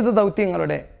പ്രേക്ഷിത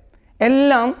ദൗത്യങ്ങളുടെ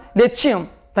എല്ലാം ലക്ഷ്യം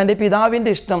തൻ്റെ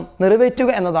പിതാവിൻ്റെ ഇഷ്ടം നിറവേറ്റുക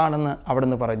എന്നതാണെന്ന്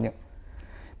അവിടുന്ന് പറഞ്ഞു.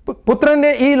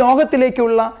 പുത്രൻ്റെ ഈ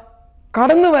ലോകത്തിലേക്കുള്ള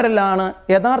കടന്നുവരലാണ്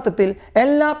യഥാർത്ഥത്തിൽ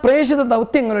എല്ലാ പ്രേക്ഷിത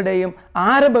ദൗത്യങ്ങളുടെയും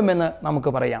ആരംഭമെന്ന് നമുക്ക്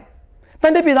പറയാം.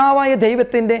 തൻ്റെ പിതാവായ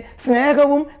ദൈവത്തിൻ്റെ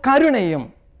സ്നേഹവും കരുണയും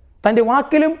തൻ്റെ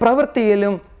വാക്കിലും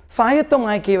പ്രവൃത്തിയിലും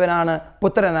സായത്തമാക്കിയവനാണ്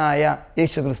പുത്രനായ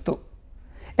യേശു ക്രിസ്തു.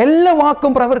 എല്ലാ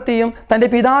വാക്കും പ്രവൃത്തിയും തൻ്റെ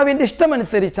പിതാവിൻ്റെ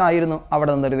ഇഷ്ടമനുസരിച്ചായിരുന്നു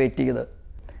അവിടെ നിറവേറ്റിയത്.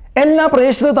 എല്ലാ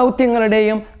പ്രേക്ഷിത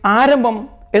ദൗത്യങ്ങളുടെയും ആരംഭം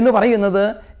എന്ന് പറയുന്നത്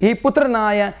ഈ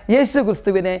പുത്രനായ യേശു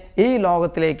ക്രിസ്തുവിനെ ഈ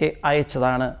ലോകത്തിലേക്ക്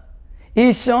അയച്ചതാണ്.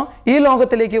 ഈശോ ഈ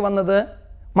ലോകത്തിലേക്ക് വന്നത്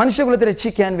മനുഷ്യകുലത്തെ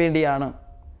രക്ഷിക്കാൻ വേണ്ടിയാണ്.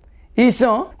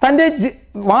 ഈശോ തൻ്റെ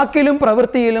വാക്കിലും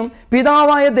പ്രവൃത്തിയിലും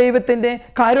പിതാവായ ദൈവത്തിൻ്റെ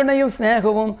കരുണയും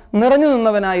സ്നേഹവും നിറഞ്ഞു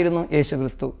നിന്നവനായിരുന്നു യേശു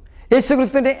ക്രിസ്തു. യേശു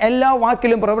ക്രിസ്തുവിൻ്റെ എല്ലാ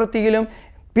വാക്കിലും പ്രവൃത്തിയിലും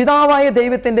പിതാവായ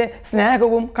ദൈവത്തിൻ്റെ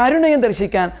സ്നേഹവും കരുണയും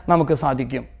ദർശിക്കാൻ നമുക്ക്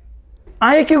സാധിക്കും.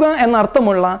 അയക്കുക എന്ന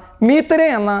അർത്ഥമുള്ള മീത്തരെ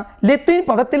എന്ന ലത്തീൻ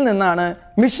പദത്തിൽ നിന്നാണ്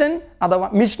മിഷൻ അഥവാ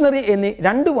മിഷണറി എന്നീ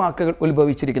 2 വാക്കുകൾ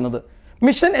ഉത്ഭവിച്ചിരിക്കുന്നത്.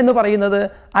 മിഷൻ എന്ന് പറയുന്നത്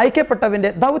അയക്കപ്പെട്ടവൻ്റെ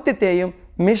ദൗത്യത്തെയും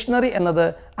മിഷണറി എന്നത്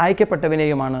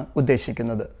അയക്കപ്പെട്ടവനെയുമാണ്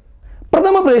ഉദ്ദേശിക്കുന്നത്.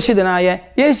 പ്രഥമ പ്രേക്ഷിതനായ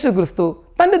യേശു ക്രിസ്തു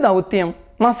തൻ്റെ ദൗത്യം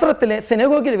നസ്രത്തിലെ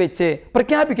സിനഗോഗിൽ വെച്ച്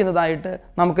പ്രഖ്യാപിക്കുന്നതായിട്ട്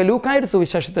നമുക്ക് ലൂക്കായുടെ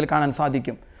സുവിശേഷത്തിൽ കാണാൻ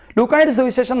സാധിക്കും. ലൂക്കായുടെ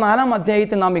സുവിശേഷം 4-ാം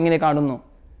അധ്യായത്തിൽ നാം ഇങ്ങനെ കാണുന്നു: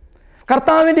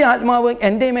 കർത്താവിൻ്റെ ആത്മാവ്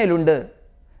എൻ്റെ മേലുണ്ട്,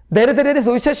 ദരിദ്രരെ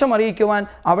സുവിശേഷം അറിയിക്കുവാൻ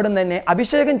അവിടുന്ന് എന്നെ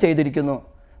അഭിഷേകം ചെയ്തിരിക്കുന്നു,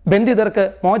 ബന്ധിതർക്ക്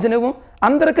മോചനവും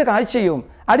അന്ധർക്ക് കാഴ്ചയും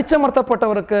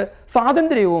അടിച്ചമർത്തപ്പെട്ടവർക്ക്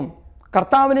സ്വാതന്ത്ര്യവും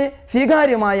കർത്താവിന്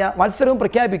സ്വീകാര്യമായ വത്സരവും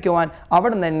പ്രഖ്യാപിക്കുവാൻ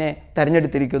അവിടുന്ന് എന്നെ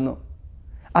തിരഞ്ഞെടുത്തിരിക്കുന്നു.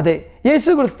 അതെ,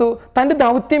 യേശു ക്രിസ്തു തൻ്റെ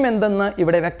ദൗത്യം എന്തെന്ന്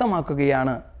ഇവിടെ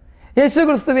വ്യക്തമാക്കുകയാണ്. യേശു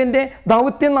ക്രിസ്തുവിൻ്റെ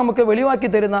ദൗത്യം നമുക്ക് വെളിവാക്കി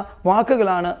തരുന്ന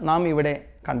വാക്കുകളാണ് നാം ഇവിടെ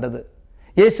കണ്ടത്.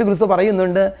 യേശു ക്രിസ്തു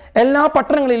പറയുന്നുണ്ട്, എല്ലാ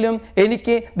പട്ടണങ്ങളിലും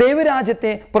എനിക്ക്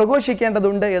ദൈവരാജ്യത്തെ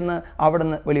പ്രഘോഷിക്കേണ്ടതുണ്ട് എന്ന്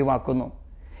അവിടുന്ന് വെളിവാക്കുന്നു.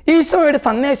 ഈശോയുടെ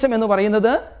സന്ദേശം എന്ന്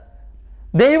പറയുന്നത്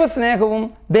ദൈവസ്നേഹവും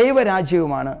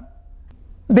ദൈവരാജ്യവുമാണ്.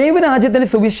 ദൈവരാജ്യത്തിൻ്റെ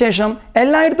സുവിശേഷം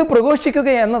എല്ലായിടത്തും പ്രഘോഷിക്കുക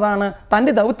എന്നതാണ്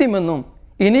തൻ്റെ ദൗത്യമെന്നും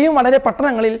ഇനിയും വളരെ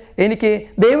പട്ടണങ്ങളിൽ എനിക്ക്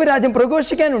ദൈവരാജ്യം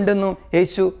പ്രഘോഷിക്കാനുണ്ടെന്നും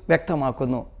യേശു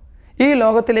വ്യക്തമാക്കുന്നു. ഈ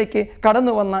ലോകത്തിലേക്ക്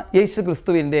കടന്നു വന്ന യേശു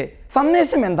ക്രിസ്തുവിൻ്റെ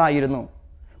സന്ദേശം എന്തായിരുന്നു?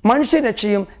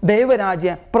 മനുഷ്യരക്ഷയും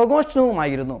ദൈവരാജ്യ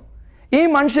പ്രഘോഷണവുമായിരുന്നു. ഈ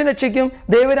മനുഷ്യരക്ഷയ്ക്കും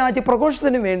ദൈവരാജ്യ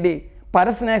പ്രഘോഷത്തിനും വേണ്ടി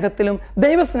പരസ്നേഹത്തിലും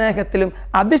ദൈവസ്നേഹത്തിലും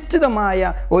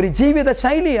അധിഷ്ഠിതമായ ഒരു ജീവിത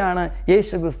ശൈലിയാണ്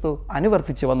യേശു ക്രിസ്തു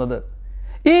അനുവർത്തിച്ചു വന്നത്.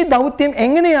 ഈ ദൗത്യം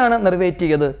എങ്ങനെയാണ്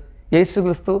നിറവേറ്റിയത്? യേശു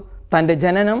ക്രിസ്തു തൻ്റെ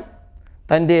ജനനം,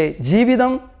 തൻ്റെ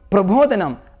ജീവിതം,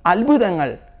 പ്രബോധനം, അത്ഭുതങ്ങൾ,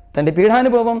 തൻ്റെ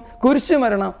പീഡാനുഭവം,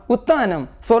 കുരിശുമരണം, ഉത്ഥാനം,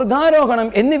 സ്വർഗാരോഹണം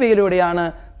എന്നിവയിലൂടെയാണ്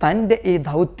തൻ്റെ ഈ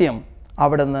ദൗത്യം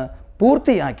അവിടുന്ന്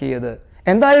പൂർത്തിയാക്കിയത്.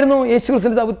 എന്തായിരുന്നു യേശു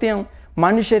ക്രിസ്തുവിൻ്റെ ദൗത്യം?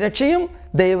 മനുഷ്യരക്ഷയും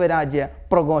ദൈവരാജ്യ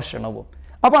പ്രഘോഷണവും.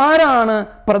 അപ്പോൾ ആരാണ്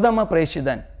പ്രഥമ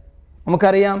പ്രേക്ഷിതൻ?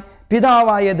 നമുക്കറിയാം,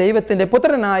 പിതാവായ ദൈവത്തിൻ്റെ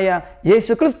പുത്രനായ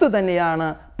യേശു ക്രിസ്തു തന്നെയാണ്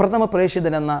പ്രഥമ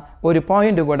പ്രേക്ഷിതൻ എന്ന ഒരു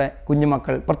പോയിന്റ് കൂടെ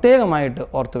കുഞ്ഞുമക്കൾ പ്രത്യേകമായിട്ട്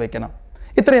ഓർത്തു വെക്കണം.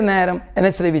 ഇത്രയും നേരം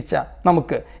എന്നെ ശ്രവിച്ച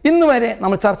നമുക്ക്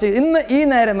ഇന്ന് ഈ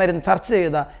നേരം വരെ ചർച്ച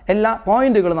ചെയ്ത എല്ലാ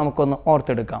പോയിന്റുകളും നമുക്കൊന്ന്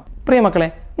ഓർത്തെടുക്കാം. പ്രിയമക്കളെ,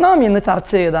 നാം ഇന്ന്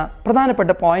ചർച്ച ചെയ്ത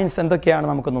പ്രധാനപ്പെട്ട പോയിന്റ്സ് എന്തൊക്കെയാണ്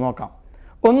നമുക്കൊന്ന് നോക്കാം.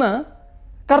 ഒന്ന്,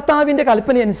 കർത്താവിൻ്റെ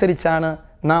കൽപ്പനയനുസരിച്ചാണ്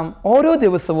നാം ഓരോ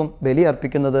ദിവസവും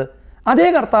ബലിയർപ്പിക്കുന്നത്. അതേ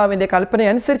കർത്താവിൻ്റെ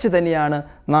കൽപ്പനയനുസരിച്ച് തന്നെയാണ്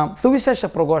നാം സുവിശേഷ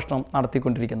പ്രഘോഷണം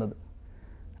നടത്തിക്കൊണ്ടിരിക്കുന്നത്.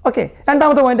 ഓക്കെ,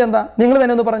 രണ്ടാമത്തെ പോയിന്റ് എന്താ? നിങ്ങൾ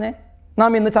തന്നെ ഒന്ന് പറഞ്ഞേ.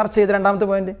 നാം ഇന്ന് ചർച്ച ചെയ്ത രണ്ടാമത്തെ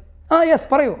പോയിന്റ്. യെസ്,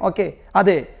 പറയൂ. ഓക്കെ,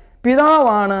 അതെ,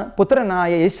 പിതാവാണ്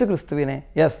പുത്രനായ യേശു ക്രിസ്തുവിനെ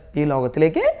ഈ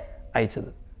ലോകത്തിലേക്ക്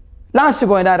അയച്ചത്. ലാസ്റ്റ്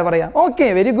പോയിന്റ് ആര് പറയാം? Okay,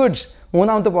 very good.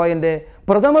 മൂന്നാമത്തെ പോയിന്റ്,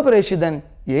 പ്രഥമ പ്രേക്ഷിതൻ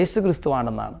യേശു ക്രിസ്തു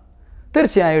ആണെന്നാണ്.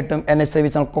 തീർച്ചയായിട്ടും എന്നെ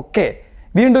ശ്രവിച്ചവർക്കൊക്കെ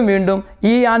വീണ്ടും വീണ്ടും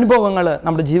ഈ അനുഭവങ്ങൾ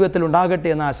നമ്മുടെ ജീവിതത്തിൽ ഉണ്ടാകട്ടെ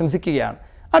എന്ന് ആശംസിക്കുകയാണ്.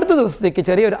 അടുത്ത ദിവസത്തേക്ക്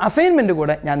ചെറിയൊരു അസൈൻമെൻറ്റ്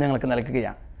കൂടെ ഞാൻ നിങ്ങൾക്ക്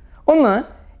നൽകുകയാണ്. ഒന്ന്,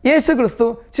 യേശു ക്രിസ്തു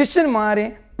ശിഷ്യന്മാരെ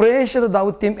പ്രേക്ഷിത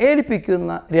ദൗത്യം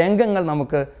ഏൽപ്പിക്കുന്ന രംഗങ്ങൾ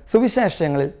നമുക്ക്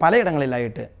സുവിശേഷങ്ങളിൽ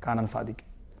പലയിടങ്ങളിലായിട്ട് കാണാൻ സാധിക്കും.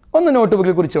 ഒന്ന് നോട്ട്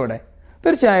ബുക്കിൽ കുറിച്ചോടെ.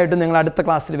 തീർച്ചയായിട്ടും നിങ്ങൾ അടുത്ത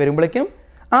ക്ലാസ്സിൽ വരുമ്പോഴേക്കും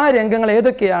ആ രംഗങ്ങൾ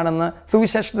ഏതൊക്കെയാണെന്ന്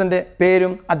സുവിശേഷത്തിൻ്റെ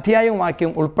പേരും അധ്യായവും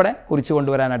വാക്യവും ഉൾപ്പെടെ കുറിച്ചു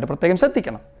കൊണ്ടുവരാനായിട്ട് പ്രത്യേകം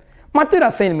ശ്രദ്ധിക്കണം. മറ്റൊരു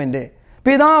അസൈൻമെൻറ്റ്,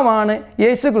 പിതാവാണ്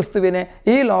യേശു ക്രിസ്തുവിനെ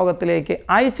ഈ ലോകത്തിലേക്ക്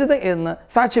അയച്ചത് എന്ന്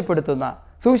സാക്ഷ്യപ്പെടുത്തുന്ന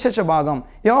സുവിശേഷ ഭാഗം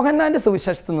യോഹന്നാൻ്റെ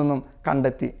സുവിശേഷത്തിൽ നിന്നും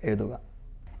കണ്ടെത്തി എഴുതുക.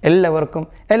 എല്ലാവർക്കും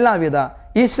എല്ലാവിധ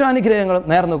ഈശ്വരാനുഗ്രഹങ്ങളും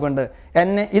നേർന്നുകൊണ്ട്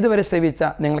എന്നെ ഇതുവരെ ശ്രവിച്ച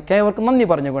നിങ്ങൾക്കേവർക്കും നന്ദി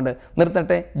പറഞ്ഞുകൊണ്ട്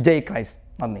നിർത്തട്ടെ. ജയ് ക്രൈസ്റ്റ്.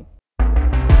 നന്ദി.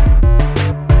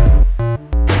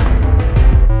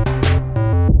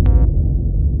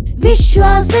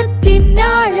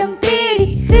 വിശ്വാസത്തിനാഴം തേടി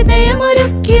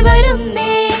ഹൃദയമൊരുക്കി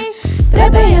വരുന്നേ,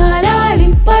 പ്രഭയാലാളി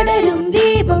പടരും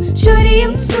ദീപം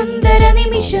ചൊരിയും സുന്ദര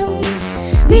നിമിഷം.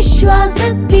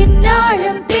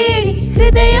 വിശ്വാസത്തിനാഴം തേടി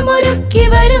ഹൃദയമൊരുക്കി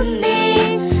വരുന്നേ,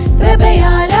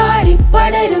 പ്രഭയാലാളി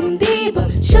പടരും ദീപം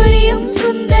ചൊരിയും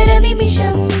സുന്ദര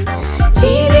നിമിഷം.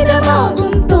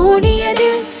 ജീവിതമാകും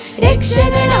തോണിയതിൽ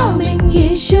രക്ഷകനാമൻ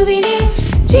യേശുവിനെ,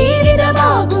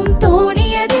 ജീവിതമാകും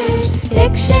തോണിയതിൽ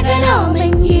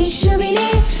രക്ഷകനാമൻ യേശുവിനെ.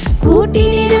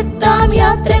 കൂട്ടിനിരുത്താം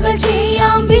യാത്രകൾ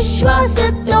ചെയ്യാം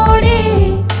വിശ്വാസത്തോടെ,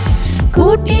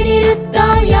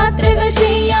 കൂട്ടിനിരുത്താം യാത്രകൾ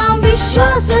ചെയ്യാം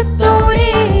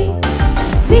വിശ്വാസത്തോടെ.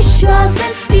 വിശ്വാസ